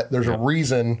lot of butt. There's a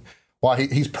reason why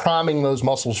he's priming those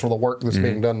muscles for the work that's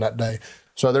being done that day.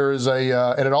 So there is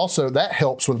and it also, that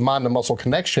helps with mind to muscle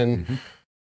connection.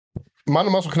 Mind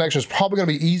to muscle connection is probably going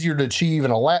to be easier to achieve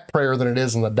in a lat prayer than it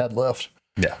is in the deadlift.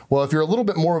 Yeah. Well, if you're a little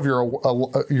bit more of your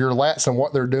lats and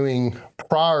what they're doing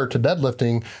prior to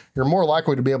deadlifting, you're more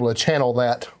likely to be able to channel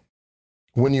that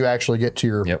when you actually get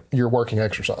to your working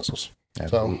exercises.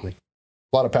 Absolutely. So,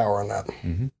 a lot of power on that.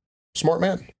 Smart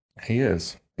man. He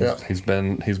is. He's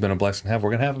been a blessing to have.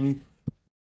 We're gonna have him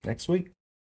next week.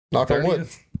 Knock on wood.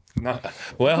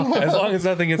 Well, as long as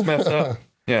nothing gets messed up.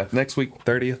 Yeah, next week,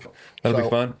 30th. That'll be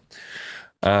fun.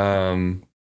 I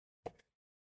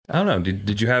don't know.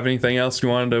 Did you have anything else you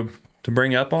wanted to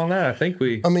bring up on that? I think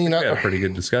we had a pretty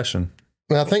good discussion.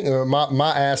 I think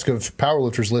my ask of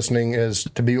powerlifters listening is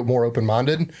to be more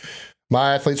open-minded.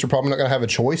 My athletes are probably not going to have a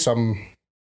choice. I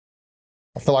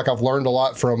feel like I've learned a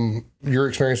lot from your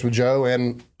experience with Joe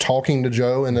and talking to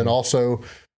Joe, and then also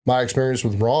my experience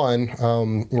with Ron.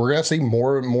 We're going to see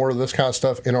more and more of this kind of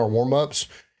stuff in our warm-ups,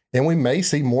 and we may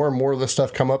see more and more of this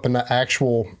stuff come up in the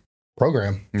actual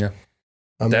program. Yeah.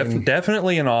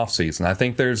 Definitely in off season. I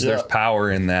think there's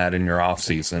power in that in your off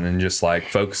season, and just like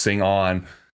focusing on,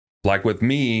 like with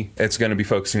me, it's going to be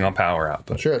focusing on power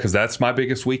output because that's my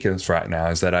biggest weakness right now,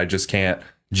 is that I just can't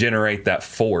generate that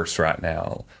force right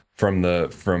now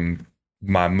from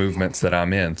my movements that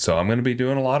I'm in. So I'm going to be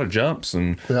doing a lot of jumps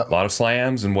and a lot of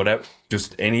slams and whatever,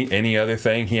 just any other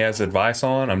thing he has advice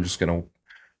on. I'm just going to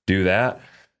do that.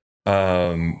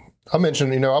 I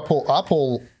mentioned, I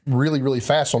pull really, really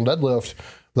fast on deadlift.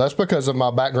 That's because of my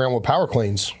background with power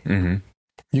cleans.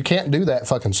 You can't do that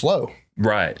fucking slow.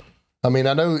 Right. I mean,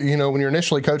 I know, when you're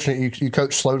initially coaching it, you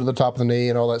coach slow to the top of the knee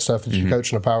and all that stuff that you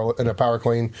coach in a power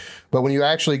clean. But when you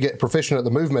actually get proficient at the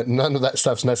movement, none of that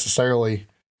stuff's necessarily,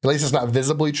 at least it's not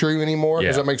visibly true anymore.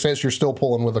 Does that make sense? You're still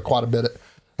pulling with quite a bit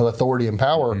of authority and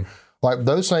power. Like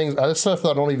those things, that's stuff that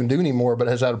I don't even do anymore, but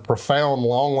has had a profound,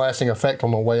 long-lasting effect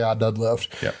on the way I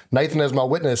deadlift. Yep. Nathan, as my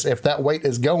witness, if that weight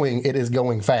is going, it is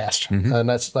going fast. And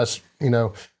that's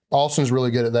Austin's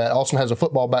really good at that. Austin has a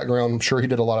football background. I'm sure he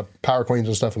did a lot of power cleans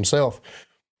and stuff himself.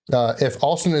 If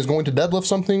Austin is going to deadlift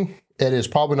something, it is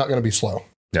probably not going to be slow.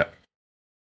 Yeah.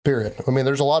 Period. I mean,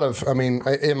 there's a lot of,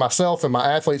 in myself and my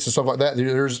athletes and stuff like that,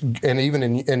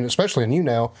 and especially in you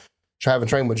now, having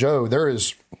trained with Joe, there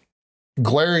is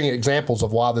glaring examples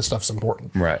of why this stuff's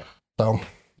important. Right. So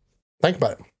think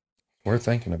about it. Worth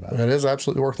thinking about. It is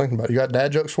absolutely worth thinking about. You got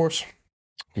dad jokes for us?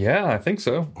 Yeah, I think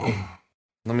so.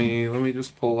 Let me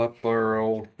just pull up our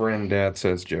old friend Dad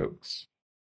Says Jokes.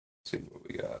 Let's see what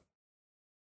we got.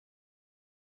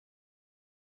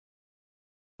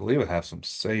 I believe I have some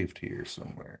saved here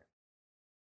somewhere.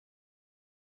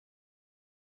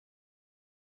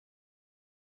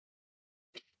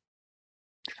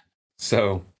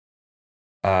 So,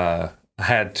 I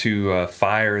had to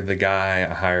fire the guy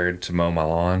I hired to mow my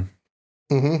lawn.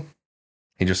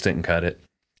 He just didn't cut it.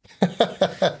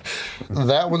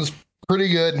 That one's pretty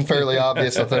good and fairly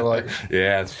obvious, I feel like.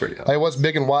 Yeah, it's pretty obvious. Hey, what's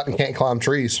big and white and can't climb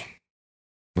trees?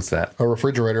 What's that? A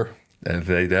refrigerator.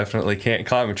 They definitely can't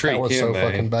climb a tree. That was so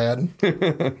fucking bad.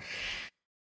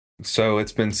 So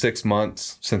it's been 6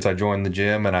 months since I joined the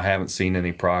gym, and I haven't seen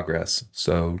any progress.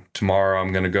 So tomorrow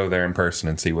I'm going to go there in person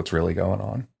and see what's really going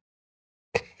on.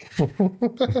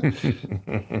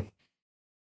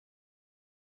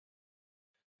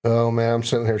 Oh, man, I'm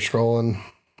sitting here scrolling.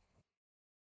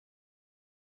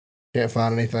 Can't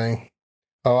find anything.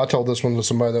 Oh, I told this one to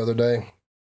somebody the other day.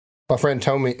 My friend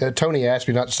Tony asked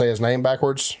me not to say his name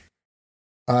backwards.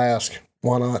 I asked,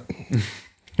 why not?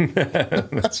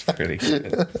 That's pretty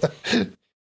good.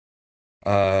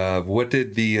 What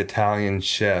did the Italian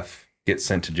chef get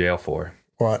sent to jail for?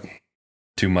 What?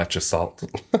 Too much assault.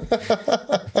 I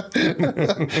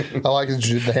like that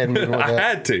you did the hand movement with that. I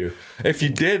had to. If you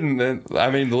didn't, then,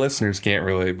 the listeners can't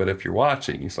really, but if you're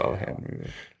watching, you saw the hand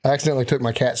movement. I accidentally took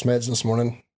my cat's meds this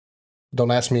morning.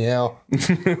 Don't ask me how.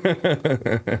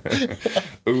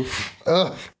 Oof.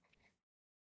 Ugh.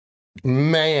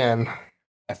 Man.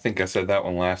 I think I said that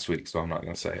one last week, so I'm not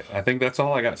going to say it. I think that's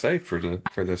all I got saved for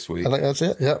this week. I think that's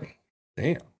it. Yep.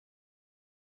 Damn.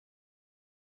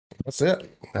 That's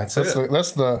it. That's it.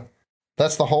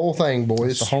 That's the whole thing, boys.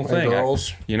 That's the whole thing.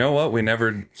 Girls. You know what? We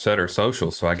never said our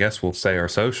socials, so I guess we'll say our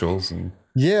socials.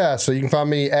 Yeah, so you can find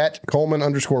me at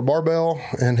Coleman_Barbell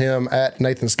and him at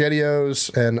Nathan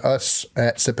Skedios and us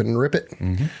at Sip and Rip It.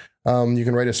 You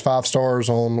can rate us 5 stars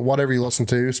on whatever you listen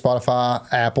to, Spotify,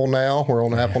 Apple now. We're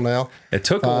on Apple now. It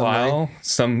took a while.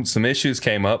 Some issues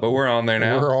came up, but we're on there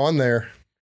now. We're on there.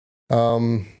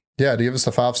 Yeah, give us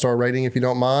a 5-star rating if you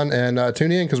don't mind. And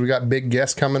tune in because we got big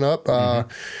guests coming up.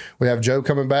 We have Joe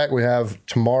coming back. We have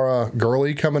Tamara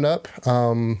Gurley coming up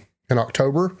in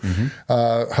October.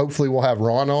 Hopefully we'll have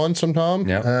Ron on sometime.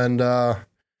 Yep. And I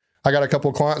got a couple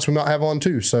of clients we might have on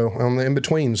too. So on the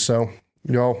in-betweens. So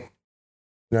y'all,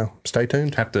 stay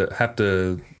tuned. Have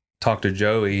to talk to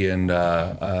Joey and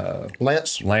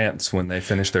Lance when they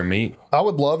finish their meet.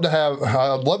 I'd love to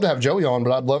have Joey on,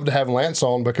 but I'd love to have Lance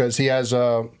on because he has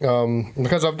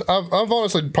because I've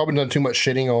honestly probably done too much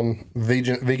shitting on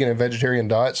vegan and vegetarian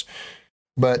diets,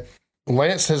 but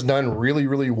Lance has done really,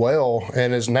 really well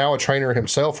and is now a trainer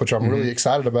himself, which I'm really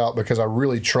excited about because I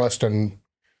really trust and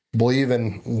believe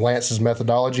in Lance's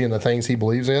methodology and the things he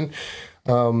believes in.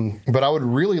 But I would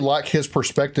really like his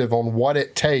perspective on what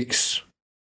it takes.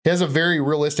 He has a very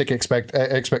realistic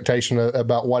expectation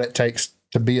about what it takes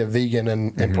to be a vegan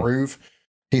and improve.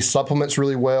 He supplements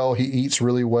really well. He eats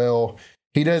really well.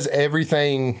 He does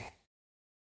everything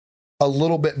a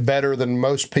little bit better than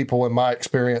most people in my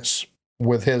experience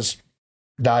with his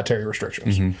dietary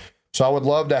restrictions. So I would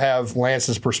love to have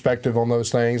Lance's perspective on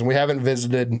those things. We haven't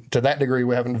visited, to that degree,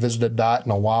 diet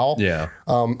in a while. Yeah.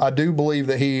 I do believe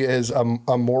that he is a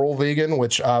moral vegan,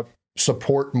 which I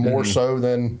support more so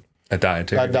than a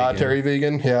dietary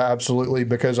vegan. Yeah, absolutely.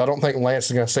 Because I don't think Lance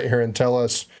is going to sit here and tell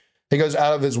us, he goes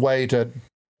out of his way to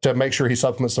make sure he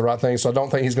supplements the right things. So I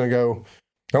don't think he's going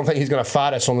to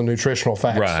fight us on the nutritional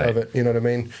facts of it. You know what I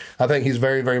mean? I think he's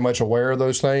very, very much aware of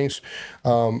those things.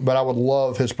 But I would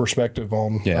love his perspective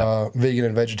on vegan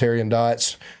and vegetarian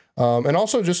diets. And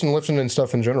also just in lifting and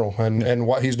stuff in general and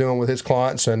what he's doing with his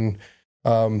clients. And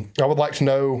I would like to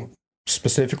know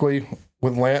specifically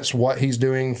with Lance what he's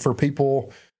doing for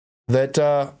people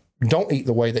that don't eat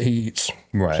the way that he eats.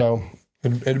 Right. So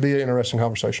it'd be an interesting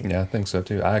conversation. Yeah, I think so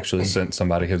too. I actually sent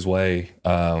somebody his way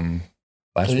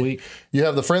last week. You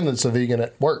have the friend that's a vegan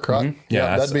at work, right? Mm-hmm.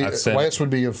 Yeah, Lance would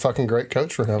be a fucking great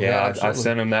coach for him. Yeah, I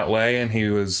sent him that way, and he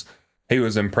was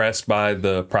impressed by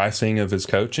the pricing of his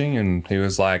coaching, and he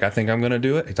was like, I think I'm going to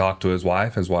do it. He talked to his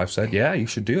wife. His wife said, yeah, you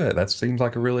should do it. That seems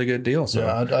like a really good deal. So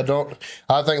yeah,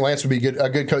 I think Lance would be a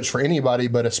good coach for anybody,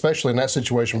 but especially in that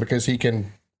situation because he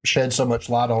can shed so much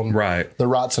light on the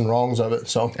rights and wrongs of it.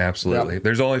 So absolutely. Yeah.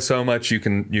 There's only so much you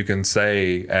can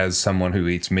say as someone who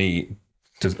eats meat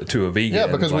to a vegan. Yeah,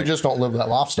 because we just don't live that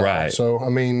lifestyle. Right. So, I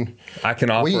mean, I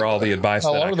can offer all the advice that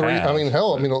I have. One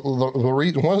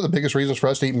of the biggest reasons for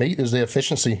us to eat meat is the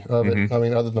efficiency of it. I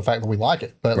mean, other than the fact that we like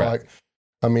it. But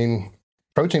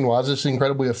protein wise, it's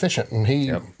incredibly efficient. And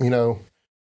he,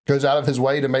 goes out of his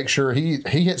way to make sure he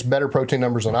hits better protein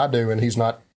numbers than I do, and he's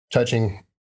not touching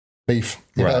beef.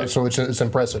 You know? So it's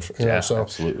impressive. You know? So,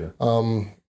 absolutely.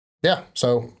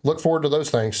 So look forward to those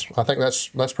things. I think that's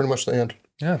pretty much the end.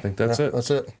 Yeah, I think that's it. That's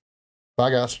it.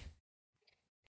 Bye, guys.